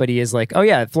because somebody is like, oh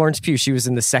yeah, Florence Pugh, she was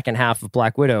in the second half of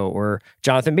Black Widow, or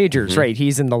Jonathan Majors, right?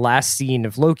 He's in the last scene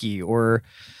of Loki, or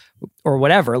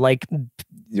whatever. Like,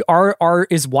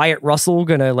 is Wyatt Russell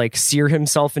gonna like sear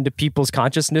himself into people's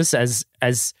consciousness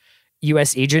as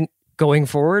U.S. agent going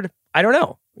forward? I don't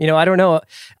know. I don't know.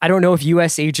 I don't know if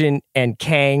U.S. agent and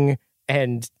Kang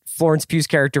and Florence Pugh's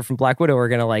character from Black Widow are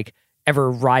gonna like ever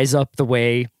rise up the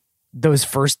way those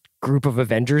first group of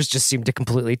Avengers just seem to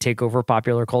completely take over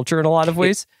popular culture in a lot of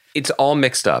ways. It's all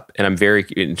mixed up, and I'm very,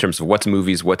 in terms of what's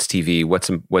movies, what's TV,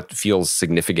 what feels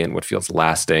significant, what feels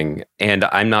lasting, and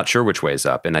I'm not sure which way is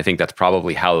up. And I think that's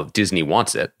probably how Disney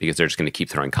wants it, because they're just going to keep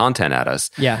throwing content at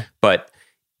us. Yeah. But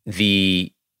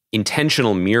the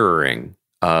intentional mirroring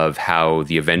of how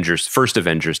the first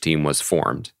Avengers team was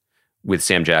formed, with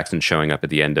Sam Jackson showing up at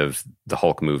the end of the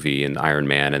Hulk movie and Iron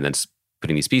Man, and then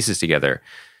putting these pieces together.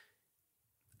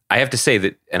 I have to say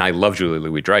that, and I love Julia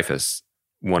Louis-Dreyfus,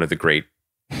 one of the great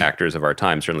actors of our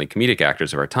time, certainly comedic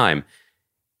actors of our time.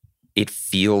 It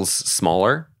feels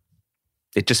smaller.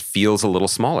 It just feels a little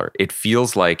smaller. It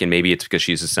feels like, and maybe it's because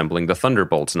she's assembling the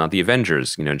Thunderbolts, not the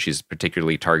Avengers, and she's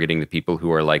particularly targeting the people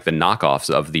who are like the knockoffs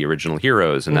of the original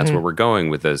heroes, and that's where we're going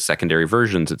with the secondary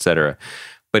versions, etc.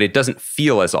 But it doesn't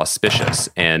feel as auspicious.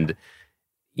 And,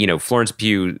 Florence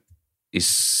Pugh is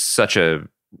such a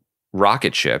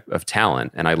rocket ship of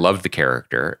talent, and I loved the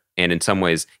character, and in some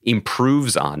ways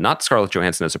improves on, not Scarlett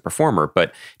Johansson as a performer,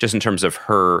 but just in terms of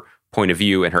her point of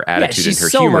view and her attitude and her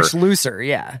humor. She's so much looser,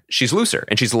 yeah. She's looser,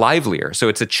 and she's livelier, so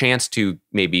it's a chance to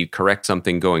maybe correct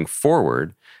something going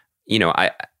forward. It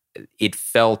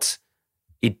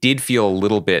did feel a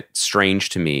little bit strange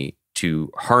to me to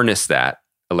harness that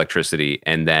electricity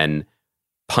and then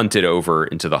punt it over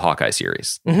into the Hawkeye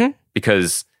series.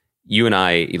 Because you and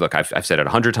I, look, I've said it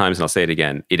 100 times and I'll say it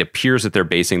again. It appears that they're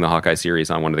basing the Hawkeye series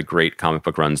on one of the great comic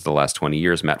book runs of the last 20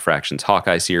 years, Matt Fraction's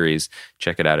Hawkeye series.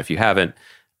 Check it out if you haven't.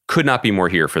 Could not be more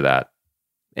here for that.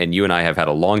 And you and I have had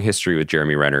a long history with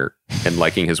Jeremy Renner and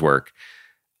liking his work.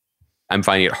 I'm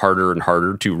finding it harder and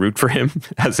harder to root for him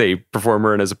as a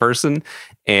performer and as a person,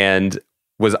 and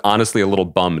was honestly a little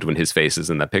bummed when his face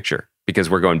is in that picture, because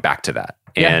we're going back to that.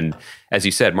 Yeah. And as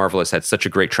you said, Marvel has had such a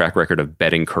great track record of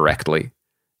betting correctly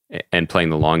and playing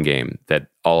the long game that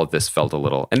all of this felt a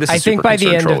little, and this is super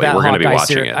concern trolling. We're going to be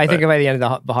watching it. I think by the end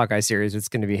of the Hawkeye series, it's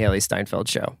going to be Haley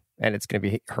Steinfeld's show, and it's going to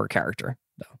be her character,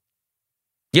 though.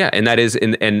 Yeah, and that is,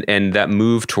 and that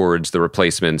move towards the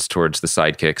replacements, towards the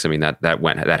sidekicks. I mean,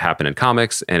 that happened in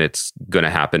comics, and it's going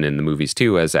to happen in the movies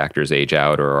too, as actors age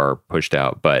out or are pushed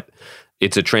out. But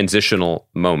it's a transitional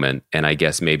moment. And I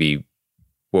guess maybe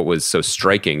what was so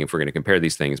striking, if we're going to compare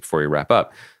these things before we wrap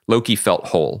up, Loki felt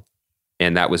whole.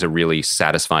 And that was a really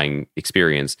satisfying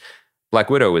experience. Black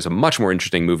Widow is a much more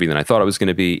interesting movie than I thought it was going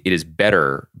to be. It is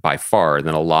better by far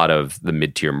than a lot of the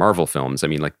mid-tier Marvel films. I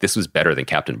mean, like, this was better than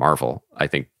Captain Marvel, I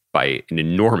think, by an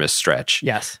enormous stretch.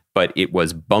 Yes. But it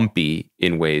was bumpy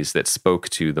in ways that spoke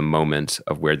to the moment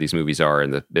of where these movies are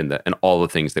and and all the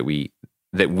things that we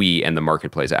and the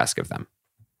marketplace ask of them.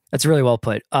 That's really well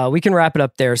put. We can wrap it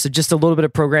up there. So just a little bit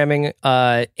of programming.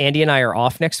 Andy and I are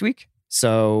off next week,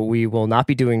 so we will not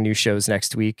be doing new shows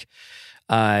next week.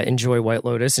 Enjoy White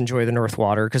Lotus, enjoy the North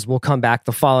Water, because we'll come back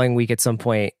the following week at some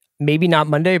point. Maybe not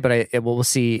Monday, but we'll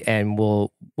see, and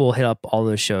we'll hit up all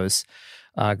those shows.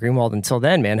 Greenwald, until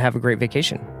then, man, have a great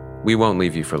vacation. We won't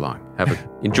leave you for long.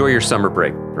 Enjoy your summer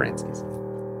break, Francis.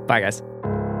 Bye, guys.